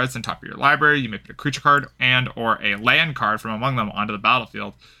that many cards on top of your library. You may put a creature card and or a land card from among them onto the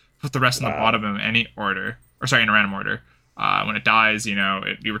battlefield. Put the rest in the bottom in any order. In a random order. When it dies, you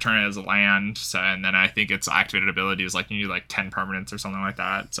return it as a land. So, and then I think its activated ability is like you need like 10 permanents or something like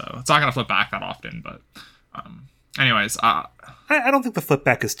that. So it's not going to flip back that often. But anyways. I don't think the flip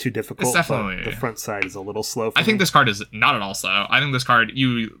back is too difficult. It's definitely, the front side is a little slow. I think this card is not at all slow. I think this card,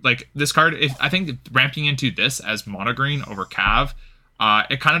 I think ramping into this as mono green over Cav,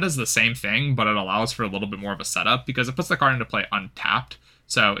 it kind of does the same thing, but it allows for a little bit more of a setup because it puts the card into play untapped.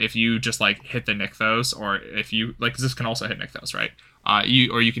 So if you just like hit the Nykthos, or if you like, this can also hit Nykthos, right?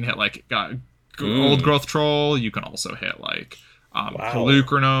 You can hit like Old Growth Troll. You can also hit like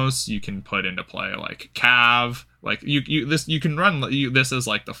Pelucranos. You can put into play like Cav. Like you can run this as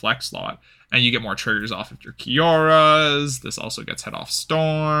like the flex slot, and you get more triggers off of your Kioras. This also gets head off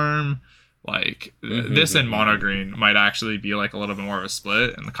Storm. Like this and mono green might actually be like a little bit more of a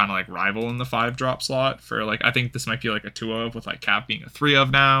split and kind of like rival in the 5-drop slot for like, I think this might be like a 2 of with like Cap being a 3 of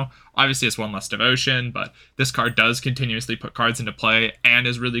now. Obviously it's 1 less devotion, but this card does continuously put cards into play and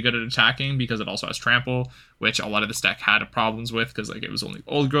is really good at attacking because it also has trample, which a lot of this deck had problems with because like it was only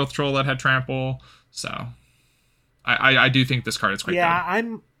Old Growth Troll that had trample. So I do think this card is quite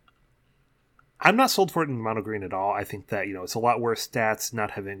good. I'm not sold for it in mono green at all. I think that, it's a lot worse stats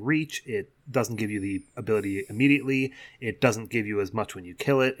not having reach. It doesn't give you the ability immediately. It doesn't give you as much when you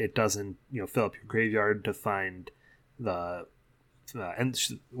kill it. It doesn't, fill up your graveyard to find the Storm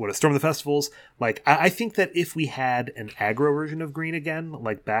of the Festivals. Like, I think that if we had an aggro version of green again,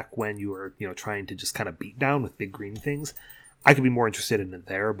 like back when you were, trying to just kind of beat down with big green things, I could be more interested in it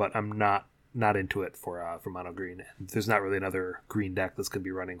there, but I'm not into it for mono green. And there's not really another green deck that's going to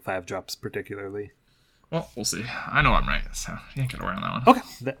be running 5-drops particularly. Well, we'll see. I know I'm right, so you can't get away on that one.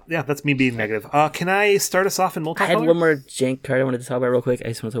 Okay, that's me being negative. Can I start us off in multicolor? I had one more jank card I wanted to talk about real quick. I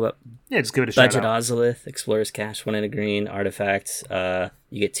just want to talk about just give it a shout Budget out. Ozolith, Explorer's Cache, 1 and a green, artifacts.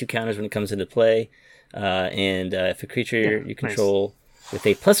 You get 2 counters when it comes into play, and if a creature you control with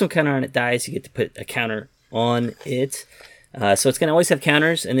a +1 counter on it dies, you get to put a counter on it. So it's going to always have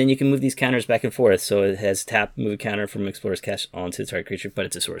counters, and then you can move these counters back and forth. So it has tap, move a counter from Explorer's Cache onto the target creature, but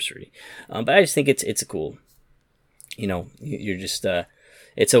it's a sorcery. But I just think it's a cool. You're just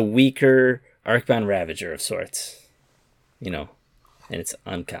it's a weaker Arcbound Ravager of sorts. And it's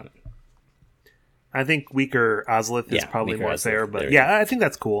uncommon. I think weaker Ozolith is probably more fair, but I think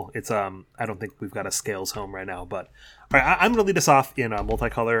that's cool. It's I don't think we've got a Scales home right now, but all right, I'm going to lead us off in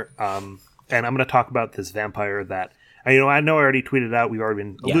multicolor, and I'm going to talk about this vampire that. I know I already tweeted out. We've already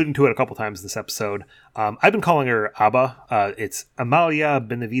been alluding to it a couple times in this episode. I've been calling her Abba. It's Amalia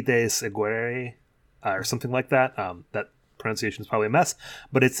Benavides Aguirre, or something like that. That pronunciation is probably a mess.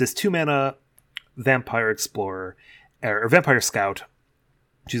 But it's this 2-mana vampire explorer, or vampire scout.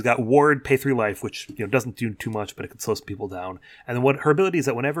 She's got Ward, pay 3 life, which doesn't do too much, but it can slow some people down. And then her ability is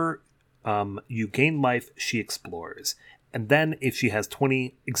that whenever you gain life, she explores. And then if she has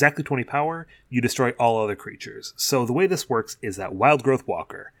exactly 20 power, you destroy all other creatures. So the way this works is that Wild Growth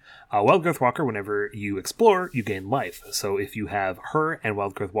Walker. Wild Growth Walker, whenever you explore, you gain life. So if you have her and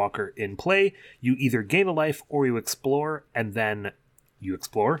Wild Growth Walker in play, you either gain a life or you explore, and then You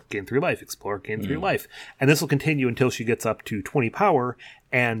explore, gain 3 life, explore, gain 3 life. And this will continue until she gets up to 20 power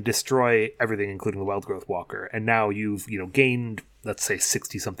and destroy everything, including the Wild Growth Walker. And now you've, gained, let's say,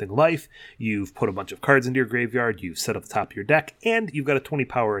 60-something life. You've put a bunch of cards into your graveyard. You've set up the top of your deck. And you've got a 20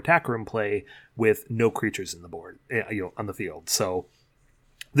 power attacker in play with no creatures in the board, on the field. So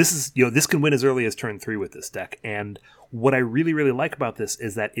this is, this can win as early as turn 3 with this deck. And what I really, really like about this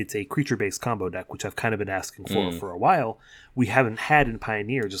is that it's a creature-based combo deck, which I've kind of been asking for a while. We haven't had in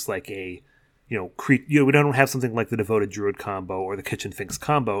Pioneer just like a, we don't have something like the Devoted Druid combo or the Kitchen Finks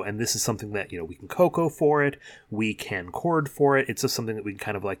combo, and this is something that, we can Coco for it, we can Chord for it. It's just something that we can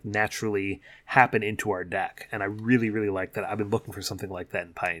kind of like naturally happen into our deck, and I really, really like that. I've been looking for something like that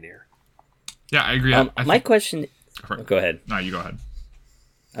in Pioneer. Yeah, I agree. My question... Go ahead. No, you go ahead.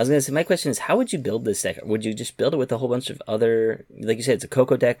 I was going to say, my question is, how would you build this deck? Would you just build it with a whole bunch of other, like you said, it's a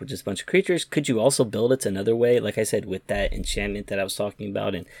Coco deck with just a bunch of creatures. Could you also build it another way? Like I said, with that enchantment that I was talking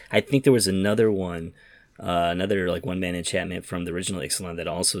about. And I think there was another one, another like 1-man enchantment from the original Ixalan that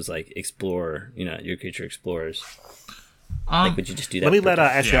also is like explore, your creature explores. Would you just do that? Let me let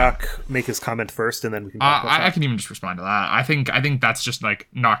Ashiok make his comment first, and then we can talk about I can even just respond to that. I think that's just like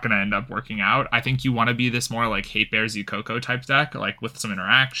not going to end up working out. I think you want to be this more like Hate Bears y Coco type deck, like with some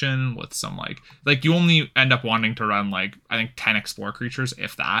interaction, with some like you only end up wanting to run like I think 10 explore creatures,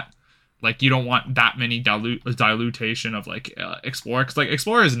 if that. Like you don't want that many dilutation of like explore, because like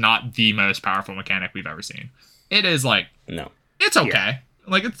explore is not the most powerful mechanic we've ever seen. It is like it's okay. Yeah.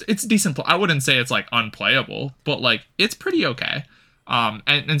 Like it's decent. I wouldn't say it's like unplayable, but like it's pretty okay.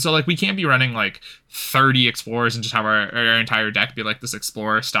 And so like we can't be running like 30 explorers and just have our entire deck be like this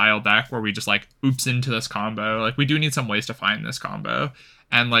explorer style deck where we just like oops into this combo. Like we do need some ways to find this combo.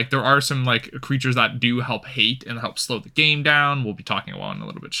 And like there are some like creatures that do help hate and help slow the game down. We'll be talking about in a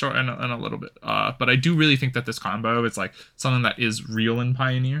little bit short and a little bit. But I do really think that this combo is like something that is real in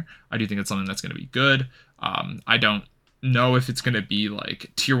Pioneer. I do think it's something that's going to be good. I don't know if it's going to be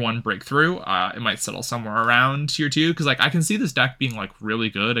like tier 1 breakthrough. It might settle somewhere around tier 2, because like I can see this deck being like really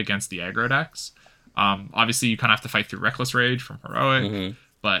good against the aggro decks. Obviously you kind of have to fight through Reckless Rage from Heroic,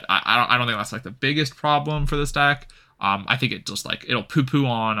 but I don't think that's like the biggest problem for this deck. I think it just like it'll poo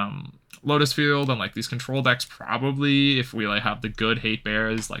on Lotus Field, and like these control decks probably, if we like have the good Hate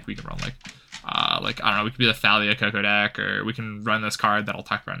Bears, like we can run like I don't know, we could be the Thalia Coco deck, or we can run this card that I'll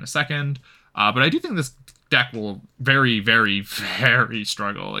talk about in a second. But I do think this deck will very, very, very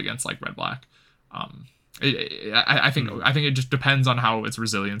struggle against like red black. I think it just depends on how its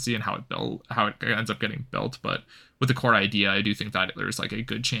resiliency and how it ends up getting built. But with the core idea, I do think that there's like a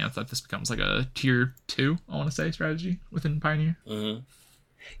good chance that this becomes like a tier 2, I want to say, strategy within Pioneer.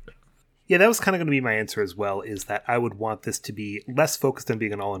 Yeah, that was kind of going to be my answer as well, is that I would want this to be less focused on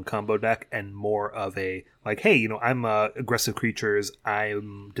being an all-in combo deck and more of a, like, hey, I'm aggressive creatures,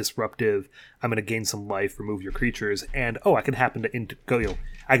 I'm disruptive, I'm going to gain some life, remove your creatures, and, I can happen to go,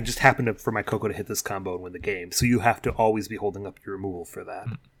 I can just happen to, for my Coco to hit this combo and win the game. So you have to always be holding up your removal for that.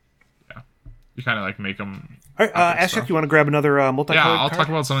 Yeah. You kind of like make them... All right, Ashok, you want to grab another multicolored I'll card? talk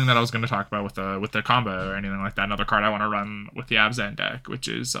about something that I was going to talk about with the combo or anything like that. Another card I want to run with the Abzan deck, which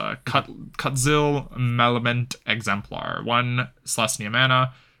is Kutzil Malevolent Exemplar. 1 Celestia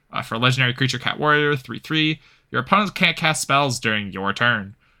mana for a legendary creature cat warrior, 3/3. Your opponents can't cast spells during your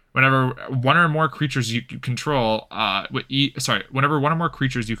turn. Whenever one or more creatures you control, whenever one or more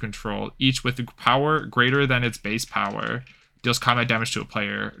creatures you control, each with power greater than its base power, deals combat damage to a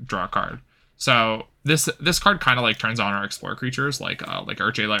player, draw a card. So this card kind of like turns on our Explorer creatures, like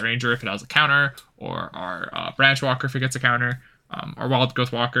our J-Light Ranger if it has a counter, or our Branch Walker if it gets a counter, our Wild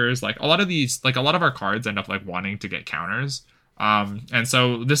Growth Walkers. Like a lot of our cards end up like wanting to get counters. And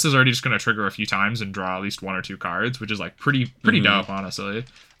so this is already just going to trigger a few times and draw at least 1 or 2 cards, which is like pretty dope, honestly.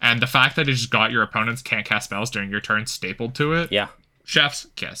 And the fact that it just got your opponents can't cast spells during your turn stapled to it. Yeah. Chef's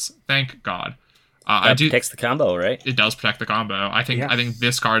kiss. Thank God. That protects the combo, right? It does protect the combo. I think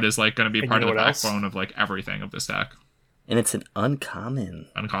this card is like going to be part of the backbone of like everything of this deck. And it's an uncommon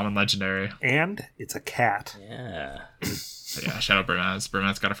legendary. And it's a cat. Yeah. Shadow Burmaz.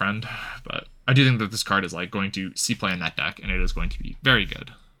 Burmaz got a friend. But I do think that this card is like going to see play in that deck, and it is going to be very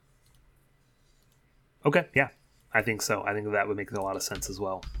good. Okay, yeah. I think so. I think that would make a lot of sense as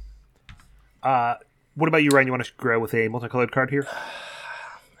well. What about you, Ryan? You want to go with a multicolored card here?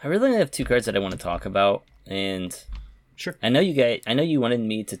 I really only have 2 cards that I want to talk about, and sure. I know you wanted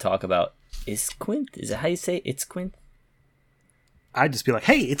me to talk about Isquint. Is that how you say it? Isquint? I'd just be like,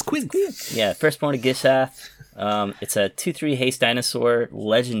 hey, it's Quint. Yeah, Firstborn of Gishath. It's a 2/3 haste dinosaur,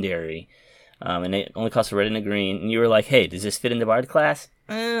 legendary, and it only costs a red and a green. And you were like, hey, does this fit in the Bard class?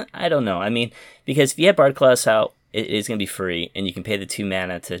 I don't know. I mean, because if you have Bard class out, it is going to be free, and you can pay the 2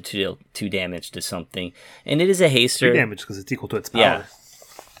 mana to deal 2 damage to something. And it is a haster. 3 damage because it's equal to its power. Yeah.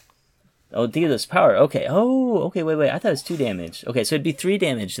 Oh, Theo's power. Okay. Oh, okay. Wait. I thought it was 2 damage. Okay, so it'd be 3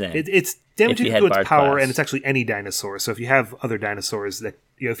 damage then. It's damage if you equal to had its power, Bard and it's actually any dinosaur. So if you have other dinosaurs that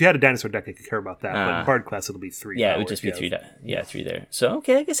if you had a dinosaur deck, I could care about that. But in Bard class, it'll be 3. Yeah, it would just be 3. Yeah, 3 there. So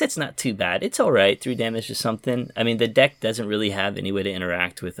okay, I guess it's not too bad. It's all right. 3 damage is something. I mean, the deck doesn't really have any way to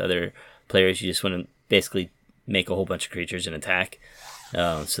interact with other players. You just want to basically make a whole bunch of creatures and attack,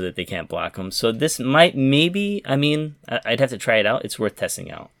 so that they can't block them. So this might maybe. I mean, I'd have to try it out. It's worth testing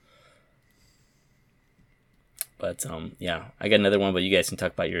out. But yeah, I got another one, but you guys can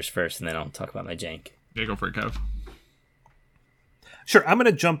talk about yours first, and then I'll talk about my jank. Yeah, go for it, Kev. Sure, I'm going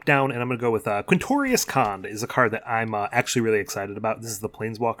to jump down, and I'm going to go with Quintorius Kond is a card that I'm actually really excited about. This is the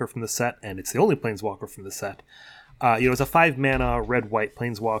Planeswalker from the set, and it's the only Planeswalker from the set. It's a 5-mana red-white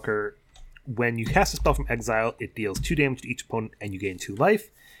Planeswalker. When you cast a spell from exile, it deals 2 damage to each opponent, and you gain 2 life.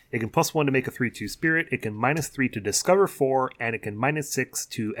 It can +1 to make a 3/2 spirit. It can -3 to discover 4, and it can -6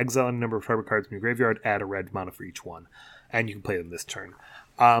 to exile a number of target cards from your graveyard, add a red mana for each one. And you can play them this turn.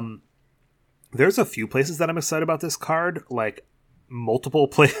 There's a few places that I'm excited about this card, like multiple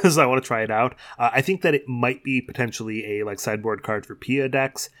places I want to try it out. I think that it might be potentially a sideboard card for Pia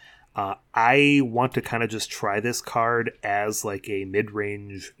decks. I want to kind of just try this card as like a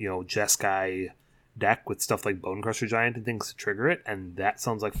mid-range, Jeskai deck with stuff like Bone Crusher Giant and things to trigger it, and that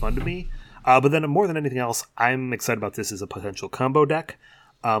sounds like fun to me. But then more than anything else, I'm excited about this as a potential combo deck.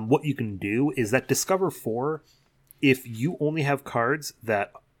 What you can do is that Discover 4, if you only have cards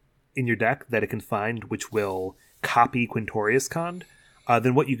that in your deck that it can find which will copy Quintorius Kond,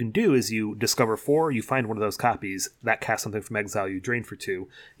 then what you can do is you discover 4, you find one of those copies, that casts something from exile, you drain for 2.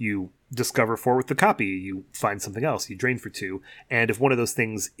 You discover 4 with the copy, you find something else, you drain for 2. And if one of those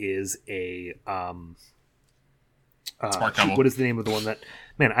things is a what is the name of the one that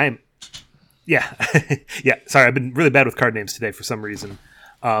yeah sorry, I've been really bad with card names today for some reason.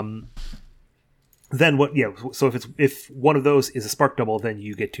 Then what? Yeah. So if one of those is a spark double, then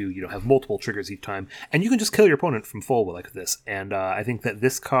you get to have multiple triggers each time, and you can just kill your opponent from full like this. And I think that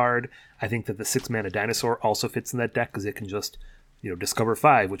this card, I think that the 6-mana dinosaur also fits in that deck because it can just discover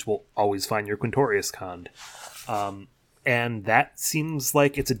 5, which will always find your Quintorius Kond. And that seems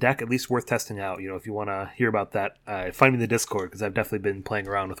like it's a deck at least worth testing out. If you want to hear about that, find me in the Discord because I've definitely been playing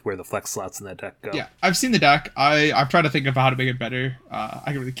around with where the flex slots in that deck go. Yeah, I've seen the deck. I've tried to think of how to make it better.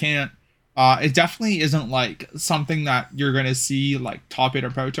 I really can't. It definitely isn't like something that you're going to see like Top 8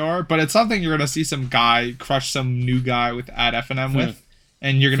 or Pro Tour, but it's something you're going to see some guy crush some new guy with add FNM with,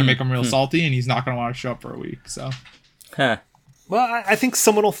 and you're going to make him real salty, and he's not going to want to show up for a week. So, Well, I think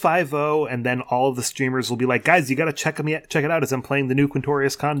someone will 5-0, and then all of the streamers will be like, guys, you got to check it out as I'm playing the new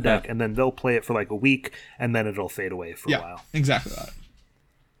Quintorius Kond deck, and then they'll play it for like a week, and then it'll fade away for a while. Exactly that.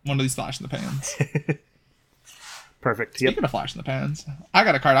 One of these flash in the pans. Perfect. Speaking of flash in the pans, I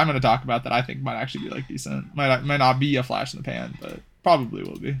got a card I'm going to talk about that I think might actually be like decent. Might not be a flash in the pan, but probably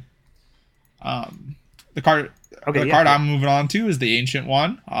will be. The card I'm moving on to is the Ancient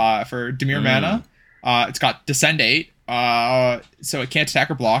one for Dimir mana. It's got Descend 8, so it can't attack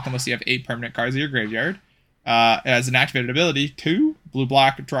or block unless you have 8 permanent cards in your graveyard. It has an activated ability, 2,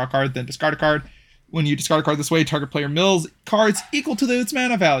 blue-black, draw a card, then discard a card. When you discard a card this way, target player mills cards equal to its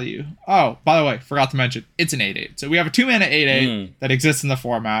mana value. Oh, by the way, forgot to mention, it's an 8/8. So we have a 2-mana 8/8 that exists in the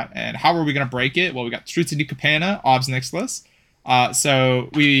format. And how are we going to break it? Well, we got Streets of New Capenna, Obs Nixless. So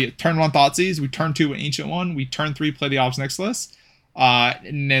we turn 1 Thoughtseize, we turn 2 an Ancient one, we turn 3 play the Obs Nixless.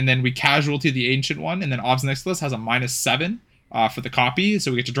 And then we casualty the Ancient one, and then Obs Nixless has a -7 for the copy.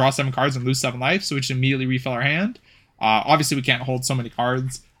 So we get to draw 7 cards and lose 7 life, so we just immediately refill our hand. Obviously, we can't hold so many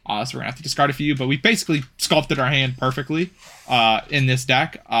cards. So we're going to have to discard a few, but we basically sculpted our hand perfectly in this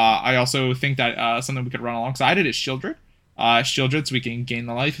deck. I also think that something we could run alongside it is Shieldred. Shieldred, so we can gain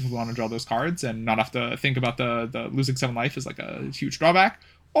the life if we want to draw those cards and not have to think about the losing 7 life as like a huge drawback.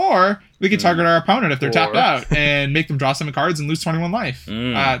 Or we could target our opponent if they're tapped out and make them draw 7 cards and lose 21 life.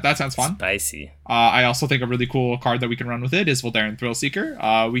 That sounds fun. Spicy. I also think a really cool card that we can run with it is Voldaren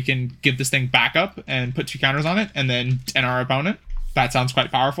Thrillseeker. We can give this thing back up and put 2 counters on it and then 10 our opponent. That sounds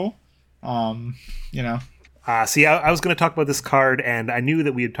quite powerful. See, I was going to talk about this card, and I knew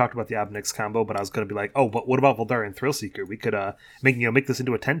that we had talked about the Obnix combo, but I was going to be like, oh, but what about Voldaren Thrillseeker? We could make this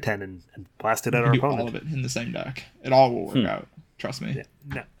into a 10/10 and blast it at our opponent. All of it in the same deck. It all will work out. Trust me.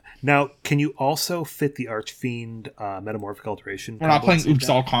 Yeah. Now, can you also fit the Archfiend Metamorphic Alteration? We're not playing Oops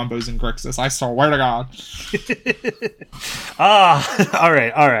All combos in Grixis. I swear to God. All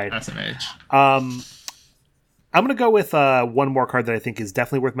right. SMH. I'm going to go with one more card that I think is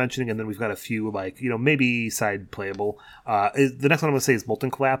definitely worth mentioning, and then we've got a few, maybe side playable. The next one I'm going to say is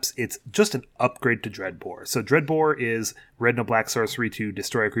Molten Collapse. It's just an upgrade to Dreadbore. So Dreadbore is red and a black sorcery to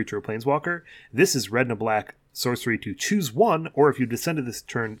destroy a creature or planeswalker. This is red and a black sorcery to choose one, or if you descended this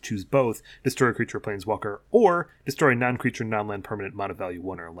turn, choose both, destroy a creature or planeswalker, or destroy a non-creature, non-land permanent, mana value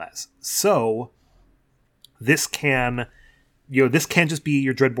 1 or less. So this can... this can just be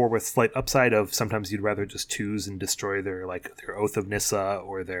your Dreadbore with slight upside of sometimes you'd rather just choose and destroy their Oath of Nissa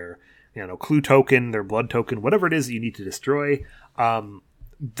or their clue token, their blood token, whatever it is that you need to destroy. I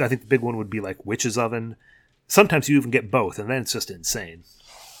think the big one would be like Witch's Oven. Sometimes you even get both, and then it's just insane.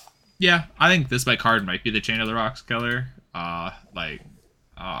 Yeah, I think this card might be the Chain of the Rocks killer.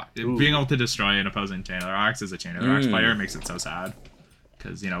 Being able to destroy an opposing Chain of the Rocks as a Chain of the Rocks player makes it so sad.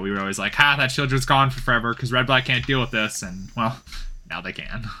 Because, we were always like, that Children's gone for forever because Red-Black can't deal with this. And, well, now they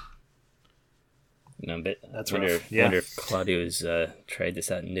can. No, but That's wonder rough. Yeah. if Claudio's tried this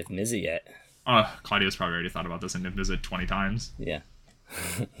out in Niv-Mizzet yet. Claudio's probably already thought about this in Niv-Mizzet 20 times. Yeah.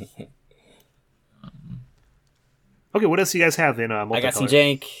 Okay, what else do you guys have in multicolor? I got some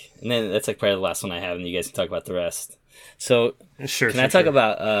jank, and then that's probably the last one I have, and you guys can talk about the rest. So, can I talk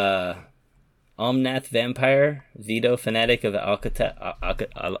about... Omnath Vampire, Vito Fanatic of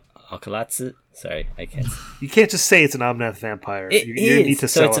Alkalatsu. Sorry, I can't. You can't just say it's an Omnath Vampire. You need to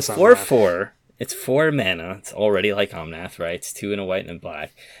so sell it's us a on 4/4. that. It's 4 mana. It's already like Omnath, right? It's 2 in a white and a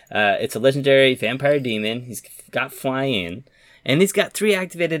black. It's a legendary vampire demon. He's got fly in, and he's got 3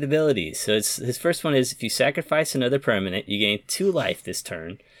 activated abilities. So his first one is if you sacrifice another permanent, you gain 2 life this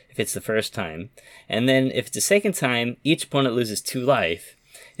turn. If it's the first time, and then if it's the second time, each opponent loses 2 life.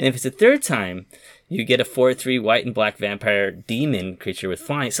 And if it's the third time, you get a 4/3 white and black vampire demon creature with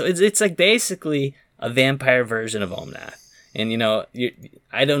flying. So it's like basically a vampire version of Omnath. And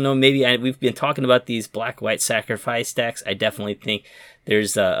I don't know. Maybe we've been talking about these black-white sacrifice decks. I definitely think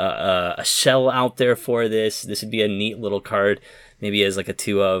there's a shell out there for this. This would be a neat little card, maybe as like a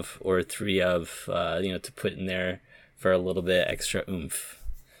 2 of or a 3 of, to put in there for a little bit extra oomph.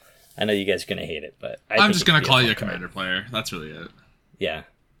 I know you guys are gonna hate it, but I'm just gonna call you a commander player. That's really it. Yeah.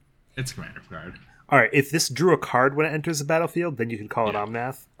 It's a commander card. All right, if this drew a card when it enters the battlefield, then you can call it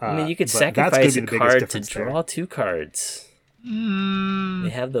Omnath. You could sacrifice a card to draw 2 cards. They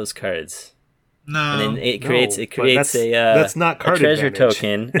have those cards. No. And then it creates that's not card a treasure advantage.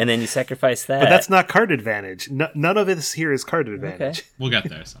 Token, and then you sacrifice that. But that's not card advantage. None of this here is card advantage. Okay. We'll get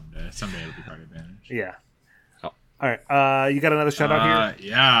there someday. Someday it'll be card advantage. Yeah. All right. You got another shout out here?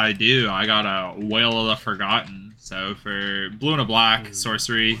 Yeah, I do. I got a Whale of the Forgotten. So for blue and a black,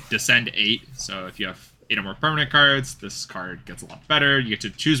 sorcery, descend 8. So if you have 8 or more permanent cards, this card gets a lot better. You get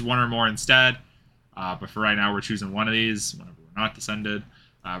to choose 1 or more instead. But for right now, we're choosing one of these whenever we're not descended.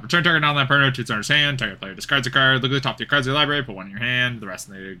 Return target non-land permanent to its owner's hand. Target player discards a card. Look at the top 2 cards of your library. Put 1 in your hand. The rest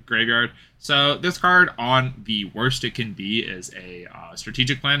in the graveyard. So this card, on the worst it can be, is a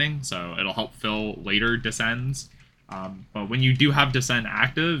strategic planning. So it'll help fill later descends. But when you do have descend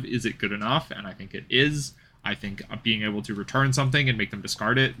active, is it good enough? And I think it is. I think being able to return something and make them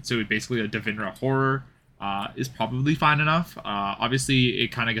discard it, so basically a Devinra Horror, is probably fine enough. Obviously,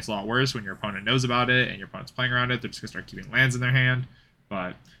 it kind of gets a lot worse when your opponent knows about it and your opponent's playing around it. They're just going to start keeping lands in their hand.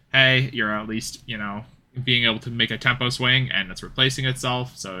 But, hey, you're at least, being able to make a tempo swing, and it's replacing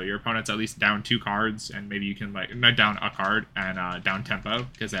itself. So your opponent's at least down 2 cards, and maybe you can, not down a card and down tempo,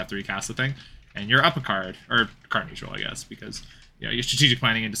 because they have to recast the thing. And you're up a card, or card neutral, I guess, because... you're strategic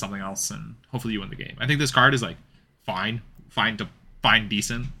planning into something else, and hopefully you win the game. I think this card is fine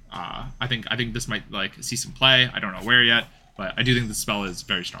decent. I think this might see some play. I don't know where yet, but I do think the spell is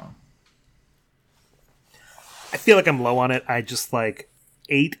very strong. I feel like I'm low on it. I just 8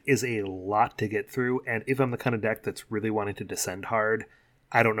 is a lot to get through, and if I'm the kind of deck that's really wanting to descend hard,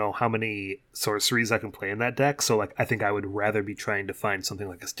 I don't know how many sorceries I can play in that deck. So I think I would rather be trying to find something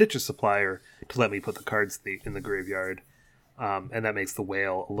like a Stitcher Supplier to let me put the cards in the graveyard. And that makes the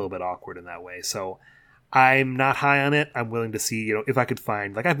whale a little bit awkward in that way. So I'm not high on it. I'm willing to see, if I could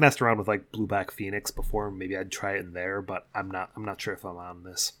find, I've messed around with Blue-Black Phoenix before. Maybe I'd try it in there, but I'm not sure if I'm on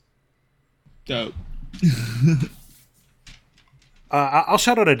this. Dope. I'll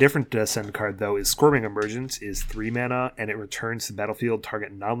shout out a different Descend card, though. Is Squirming Emergence is 3 mana, and it returns to the battlefield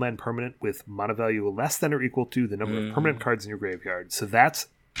target non-land permanent with mana value less than or equal to the number of permanent cards in your graveyard. So that's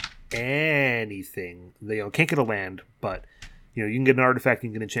anything. They can't get a land, but you can get an artifact, you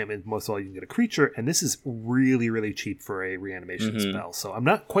can get an enchantment, most of all you can get a creature, and this is really, really cheap for a reanimation spell. So I'm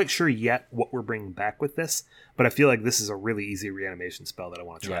not quite sure yet what we're bringing back with this, but I feel like this is a really easy reanimation spell that I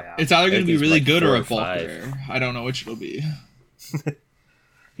want to try out. It's either going to be really good or a bulk rare. I don't know which it'll be.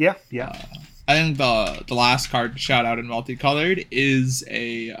 Yeah. I think the last card shout out in multicolored is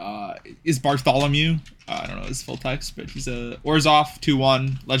is Bartholomew. I don't know his full text, but he's a Orzhov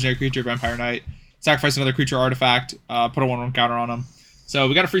 2/1 legendary creature, Vampire Knight. Sacrifice another creature artifact. Put a 1/1 counter on him. So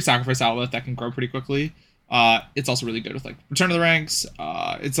we got a free sacrifice outlet that can grow pretty quickly. It's also really good with like Return to the Ranks.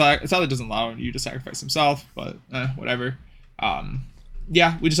 It's how it doesn't allow you to sacrifice himself, but whatever.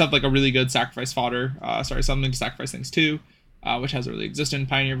 Yeah, we just have like a really good sacrifice fodder. Something to sacrifice things too, which hasn't really existed in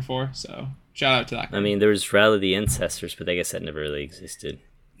Pioneer before. So shout out to that. I mean, there was Rally the Ancestors, but I guess that never really existed.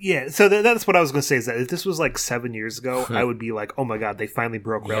 Yeah, so that's what I was going to say, is that if this was like 7 years ago, I would be like, oh my god, they finally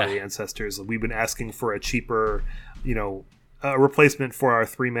broke Rally the Ancestors. We've been asking for a cheaper, replacement for our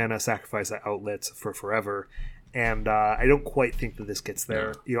 3-mana sacrifice outlets for forever. And I don't quite think that this gets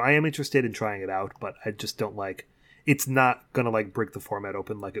there. I am interested in trying it out, but I just don't it's not going to like break the format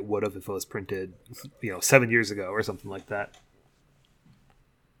open like it would have if it was printed, 7 years ago or something like that.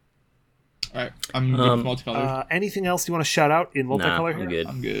 All right, I'm good with multicolored. Anything else you want to shout out in multicolor here?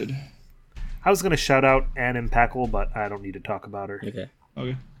 I'm good. I was going to shout out Ann Impackle, but I don't need to talk about her.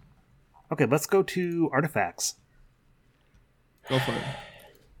 Okay, let's go to artifacts. Go for it.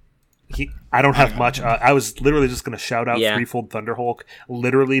 I don't have much. I was literally just going to shout out Threefold Thunderhulk,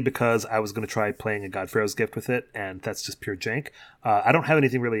 literally because I was going to try playing a Godfarrow's Gift with it, and that's just pure jank. I don't have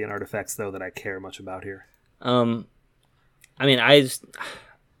anything really in artifacts, though, that I care much about here.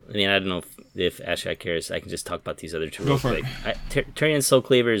 I don't know if Ashai cares. I can just talk about these other two real quick. Terrian Soul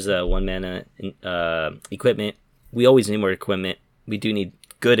Cleaver is 1 mana equipment. We always need more equipment. We do need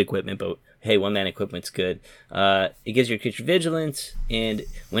good equipment, but hey, 1 mana equipment's good. It gives your creature vigilance, and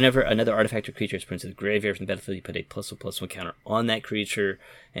whenever another artifact or creature is put into the graveyard from the battlefield, you put a +1/+1 counter on that creature,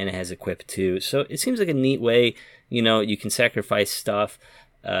 and it has equip too. So it seems like a neat way. You can sacrifice stuff.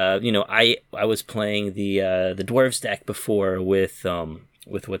 I was playing the Dwarves deck before with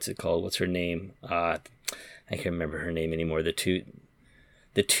what's it called? What's her name? I can't remember her name anymore. The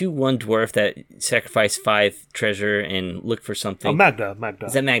 2/1 dwarf that sacrifice 5 treasure and look for something. Oh, Magda.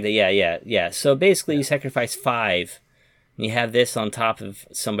 Is that Magda? Yeah. So basically, you sacrifice 5. And you have this on top of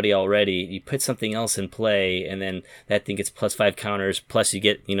somebody already. You put something else in play, and then that thing gets +5 counters. Plus, you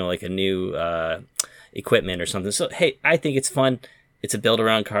get like a new equipment or something. So hey, I think it's fun. It's a build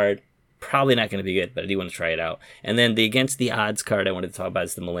around card. Probably not going to be good, but I do want to try it out. And then the Against the Odds card I wanted to talk about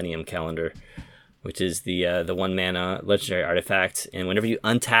is the Millennium Calendar, which is the 1 mana legendary artifact. And whenever you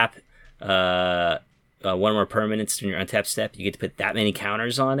untap one more permanents in your untap step, you get to put that many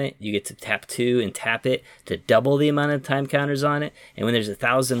counters on it. You get to tap 2 and tap it to double the amount of time counters on it. And when there's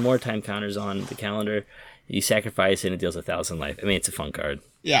 1,000 more time counters on the calendar, you sacrifice and it deals 1,000 life. I mean, it's a fun card.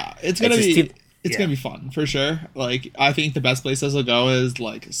 Yeah, it's gonna be fun for sure. Like, I think the best places to go is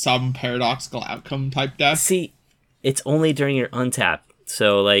like some paradoxical outcome type deck. See, it's only during your untap.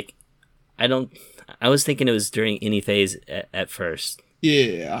 So like, I was thinking it was during any phase at first.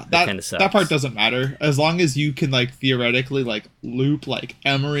 Yeah, that kind of sucks. That part doesn't matter as long as you can like theoretically like loop like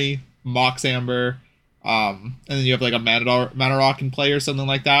Emery, Mox Amber, and then you have like a Mana Rock in play or something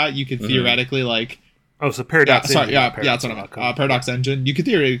like that. You could theoretically like. Oh, so Paradox Engine. That's what I meant. Paradox Engine. You could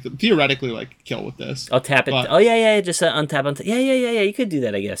theoretically like kill with this. I'll tap it. Oh yeah. Just untap. Yeah. You could do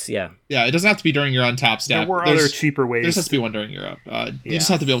that, I guess. Yeah. Yeah, it doesn't have to be during your untap step. There were other cheaper ways. There just has to be one during your up. You just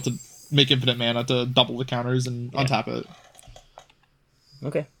have to be able to make infinite mana to double the counters and untap it.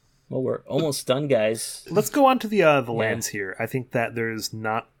 Okay. Well, we're almost done, guys. Let's go on to the lands here. I think that there's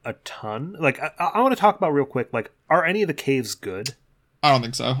not a ton. Like, I want to talk about real quick. Like, are any of the caves good? I don't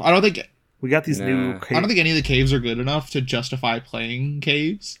think so. I don't think we got these new caves. I don't think any of the caves are good enough to justify playing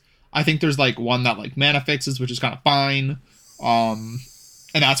caves. I think there's like one that like mana fixes, which is kind of fine. And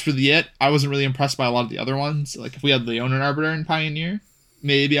that's really it. I wasn't really impressed by a lot of the other ones. Like if we had Leonin Arbiter and Pioneer,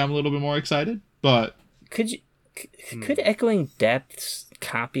 maybe I'm a little bit more excited. But could Echoing Depths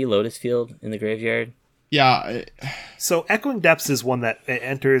copy Lotus Field in the graveyard? Yeah. So Echoing Depths is one that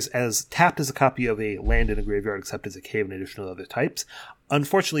enters as tapped as a copy of a land in a graveyard, except as a cave in addition to other types.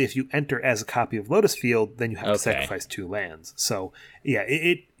 Unfortunately, if you enter as a copy of Lotus Field, then you have to sacrifice 2 lands. So yeah,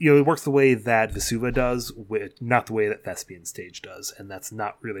 it works the way that Vesuva does, not the way that Thespian Stage does, and that's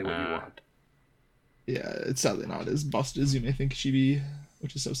not really what you want. Yeah, it's sadly not as busted as you may think she be,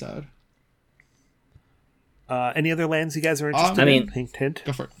 which is so sad. Any other lands you guys are interested in? Pink Tint?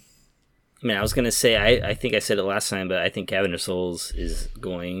 Go for it. I mean, I was going to say, I think I said it last time, but I think Caverns of Souls is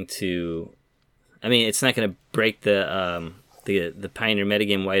going to... I mean, it's not going to break the Pioneer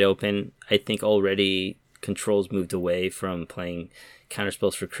metagame wide open. I think already Control's moved away from playing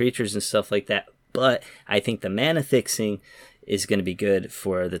counterspells for creatures and stuff like that, but I think the mana fixing is going to be good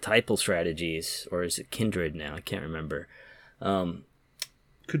for the typal strategies, or is it Kindred now? I can't remember.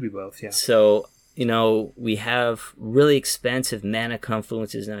 Could be both, yeah. So, we have really expensive mana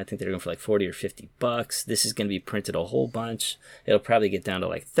confluences now. I think they're going for like $40 or $50. This is going to be printed a whole bunch. It'll probably get down to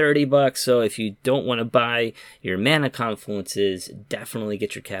like $30. So if you don't want to buy your mana confluences, definitely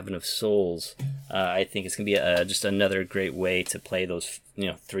get your Cavern of Souls. I think it's going to be just another great way to play those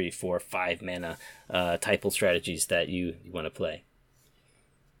 3, 4, 5 mana typal strategies that you want to play.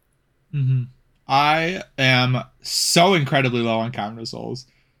 Mm-hmm. I am so incredibly low on Cavern of Souls.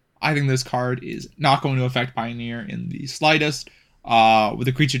 I think this card is not going to affect Pioneer in the slightest. With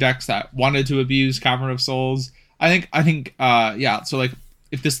the creature decks that wanted to abuse Cavern of Souls, I think, yeah. So like,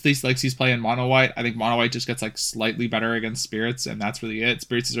 if this sees play in mono white, I think mono white just gets like slightly better against spirits, and that's really it.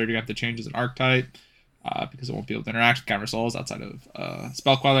 Spirits is already going to have to change as an archetype because it won't be able to interact with Cavern of Souls outside of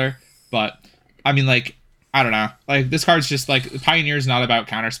Spell Queller. But I mean, like, I don't know. Like, this card's just like, Pioneer is not about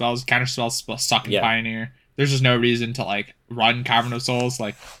counter spells. Counter spells suck in Pioneer. There's just no reason to like run Cavern of Souls.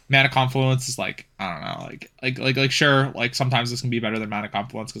 Like, Mana Confluence is like, I don't know, like sure, like sometimes this can be better than Mana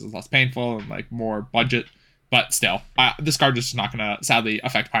Confluence because it's less painful and like more budget, but still, this card just not gonna sadly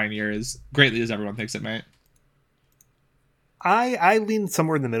affect Pioneer as greatly as everyone thinks it might. I lean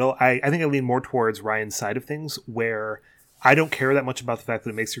somewhere in the middle. I think I lean more towards Ryan's side of things, where I don't care that much about the fact that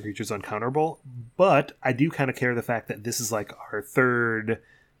it makes your creatures uncounterable, but I do kind of care the fact that this is like our third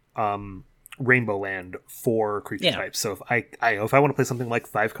rainbow land for creature types. So if I want to play something like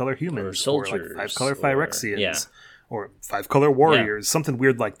 5-color humans or like 5-color Phyrexians or 5-color warriors, something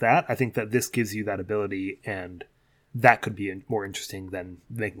weird like that, I think that this gives you that ability, and that could be more interesting than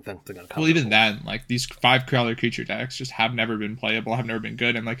making something uncounterable. Well, even then, like, these 5-color creature decks just have never been playable, have never been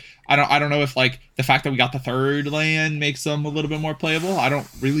good, and like I don't know if like the fact that we got the third land makes them a little bit more playable. I don't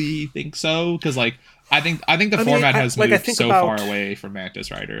really think so, because like I think the format has moved so far away from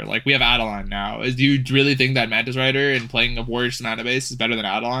Mantis Rider. Like, we have Ixalan now. Do you really think that Mantis Rider and playing a Warriors mana base is better than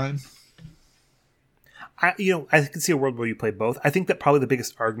Ixalan? I can see a world where you play both. I think that probably the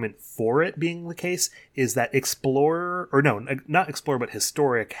biggest argument for it being the case is that not Explorer, but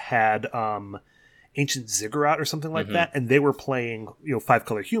Historic had Ancient Ziggurat or something like that, and they were playing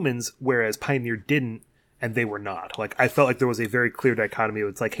 5-color humans, whereas Pioneer didn't, and they were not. Like, I felt like there was a very clear dichotomy.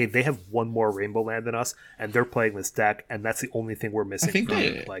 It's like, hey, they have one more rainbow land than us, and they're playing this deck, and that's the only thing we're missing. I think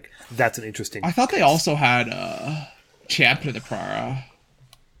like, that's an interesting. I thought they also had Champion of the Prara.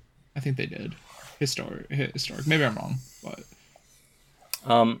 I think they did. Historic. Maybe I'm wrong, but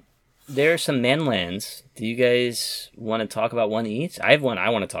there are some man lands. Do you guys want to talk about one each? I have one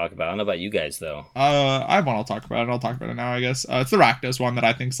I want to talk about. I don't know about you guys though. I have one I'll talk about, and I'll talk about it now, I guess. It's the Rakdos one that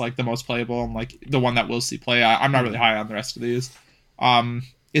I think is like the most playable, and like the one that we'll see play. I'm not really high on the rest of these.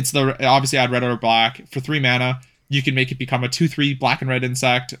 It's obviously add red or black for 3 mana. You can make it become a 2/3 black and red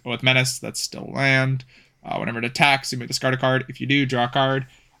insect with menace. That's still land. Whenever it attacks, you may discard a card. If you do, draw a card.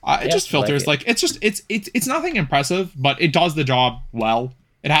 It just filters like it's nothing impressive, but it does the job well.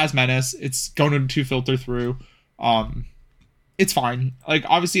 It has menace. It's going to filter through. It's fine. Like,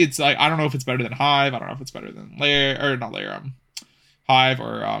 obviously, it's like, I don't know if it's better than Hive. I don't know if it's better than Hive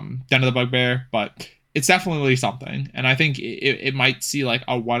or Den of the Bugbear, but it's definitely something. And I think it might see like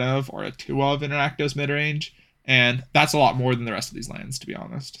a 1 of or a 2 of in Rakdos mid range, and that's a lot more than the rest of these lands, to be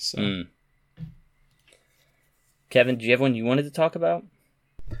honest. So, Kevin, do you have one you wanted to talk about?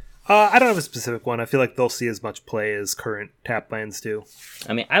 I don't have a specific one. I feel like they'll see as much play as current tap lands do.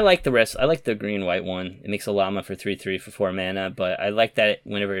 I mean, I like the rest. I like the green-white one. It makes a llama for 3/3 for 4 mana, but I like that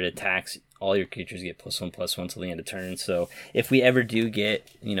whenever it attacks, all your creatures get +1/+1 till the end of turn. So if we ever do get,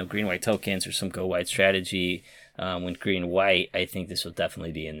 green-white tokens or some go-white strategy when green-white, I think this will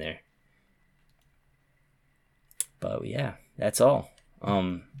definitely be in there. But yeah, that's all.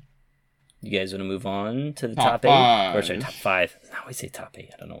 You guys want to move on to the top 8? Or sorry, top 5. I always say top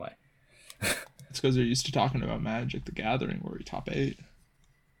 8. I don't know why. It's because they're used to talking about Magic the Gathering, where we top 8.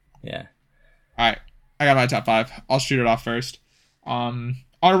 Yeah. All right. I got my top 5. I'll shoot it off first.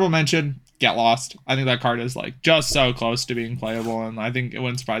 Honorable mention, Get Lost. I think that card is like just so close to being playable, and I think it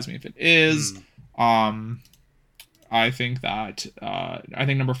wouldn't surprise me if it is. I think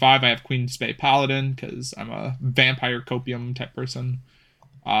number 5, I have Queen's Bay Paladin, because I'm a vampire copium type person.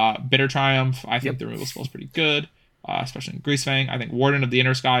 Bitter Triumph, I think the removal spell is pretty good, especially in Greasefang. I think Warden of the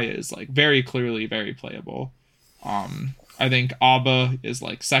Inner Sky is like very clearly very playable. I think Abba is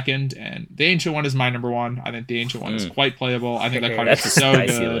like second, and the Ancient One is my number 1. I think the Ancient One is quite playable. I think that card is so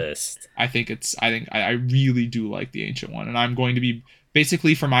good. List. I really do like the Ancient One, and I'm going to be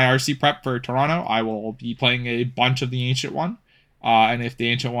basically, for my RC prep for Toronto, I will be playing a bunch of the Ancient One. And if the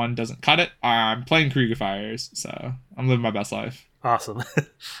Ancient One doesn't cut it, I'm playing Krieg of Fires, so I'm living my best life. Awesome.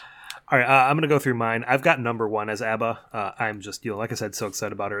 All right, I'm going to go through mine. I've got number 1 as ABBA. I'm just, like I said, so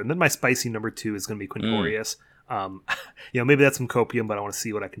excited about her. And then my spicy number 2 is going to be Quintorius. Maybe that's some copium, but I want to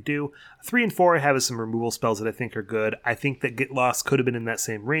see what I can do. 3 and 4 I have as some removal spells that I think are good. I think that Get Lost could have been in that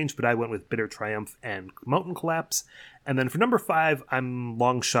same range, but I went with Bitter Triumph and Mountain Collapse. And then for number 5, I'm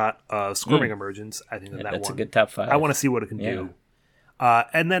long shot Squirming Emergence. I think that's a good top 5. I want to see what it can do.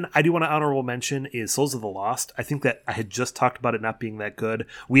 And then I do want to honorable mention is Souls of the Lost. I think that I had just talked about it not being that good.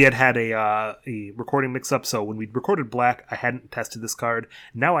 We had a recording mix-up, so when we recorded Black, I hadn't tested this card.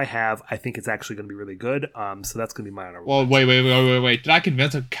 Now I have. I think it's actually going to be really good. So that's going to be my honorable mention. Wait. Did I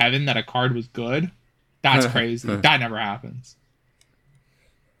convince Kevin that a card was good? That's crazy. That never happens.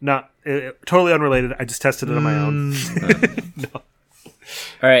 No, totally unrelated. I just tested it on my own. No. All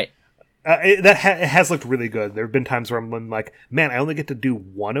right. It has looked really good. There have been times where I'm like, man, I only get to do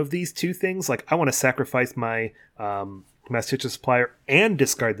one of these 2 things. Like, I want to sacrifice my Mass Stitcher Supplier and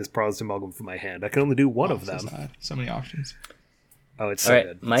discard this Prized Amalgam from my hand. I can only do one of them. So many options. Oh, it's so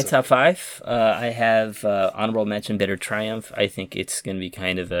good. My top 5, I have honorable mention Bitter Triumph. I think it's going to be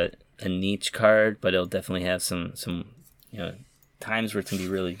kind of a niche card, but it'll definitely have some times where it's going to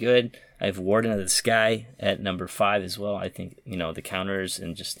be really good. I have Warden of the Sky at number 5 as well. I think, the counters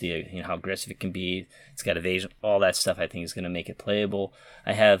and just the how aggressive it can be. It's got evasion, all that stuff I think is going to make it playable.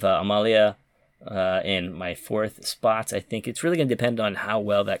 I have Amalia in my 4th spots. I think it's really going to depend on how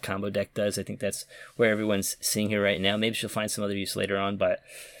well that combo deck does. I think that's where everyone's seeing her right now. Maybe she'll find some other use later on, but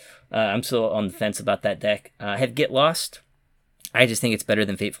I'm still on the fence about that deck. I have Get Lost. I just think it's better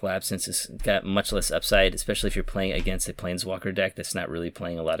than Fateful Absence. It's got much less upside, especially if you're playing against a Planeswalker deck that's not really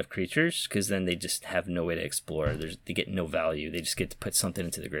playing a lot of creatures, because then they just have no way to explore. They get no value. They just get to put something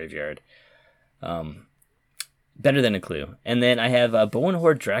into the graveyard. Better than a Clue. And then I have Bowen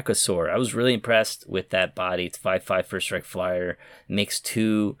Horde Dracosaur. I was really impressed with that body. It's 5/5 first strike flyer. Makes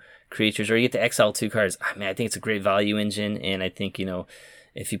 2 creatures, or you get to exile 2 cards. I mean, I think it's a great value engine, and I think,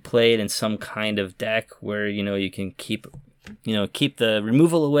 if you play it in some kind of deck where, you can keep the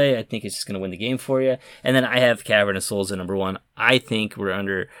removal away, I think it's just going to win the game for you. And then I have Cavern of Souls at number 1. I think we're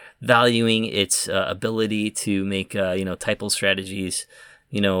undervaluing its ability to make, typal strategies,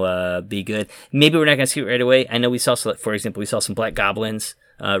 be good. Maybe we're not going to see it right away. I know we saw some Black Goblins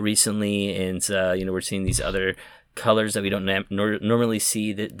recently, and, we're seeing these other colors that we don't normally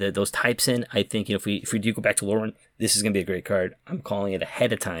see those types in. I think, if we do go back to Lauren, this is going to be a great card. I'm calling it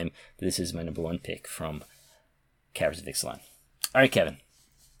ahead of time. This is my number 1 pick from Caverns of Ixalan. All right, Kevin.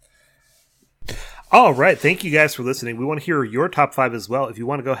 All right. Thank you guys for listening. We want to hear your top 5 as well. If you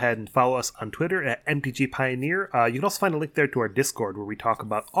want to go ahead and follow us on Twitter at MTG Pioneer, you can also find a link there to our Discord where we talk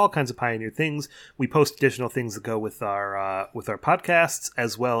about all kinds of Pioneer things. We post additional things that go with our podcasts,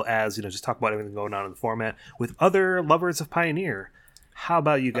 as well as just talk about everything going on in the format with other lovers of Pioneer. How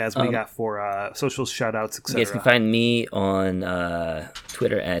about you guys? What do you got for social shout-outs, etc.? You guys can find me on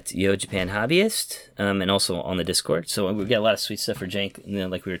Twitter at YoJapanHobbyist, and also on the Discord. So we've got a lot of sweet stuff for Jank,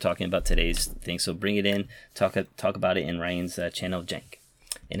 like we were talking about today's thing. So bring it in, talk about it in Ryan's channel, Jank.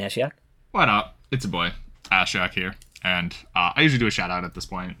 And Ashiok? What up? It's a boy, Ashiok here. And I usually do a shout-out at this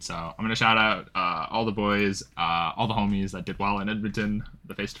point. So I'm going to shout out all the boys, all the homies that did well in Edmonton,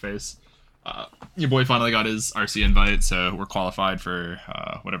 the face-to-face. Your boy finally got his RC invite, so we're qualified for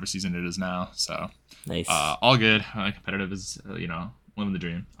whatever season it is now. So nice. All good. Competitive is living the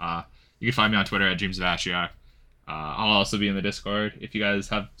dream. You can find me on Twitter at Dreams of Ashiok. I'll also be in the Discord. If you guys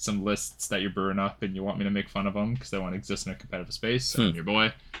have some lists that you're brewing up and you want me to make fun of them because they want to exist in a competitive space, I'm your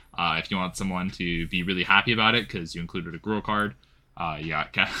boy. If you want someone to be really happy about it because you included a Gruul card, you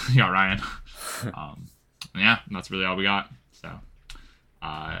got Ryan. Yeah, that's really all we got. So.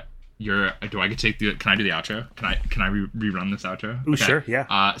 Do I get to take can I do the outro? Can I rerun this outro? Ooh, okay. Sure,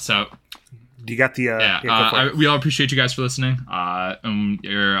 yeah. So you got the we all appreciate you guys for listening.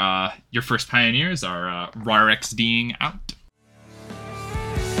 Your first pioneers are Rarx D'ing out.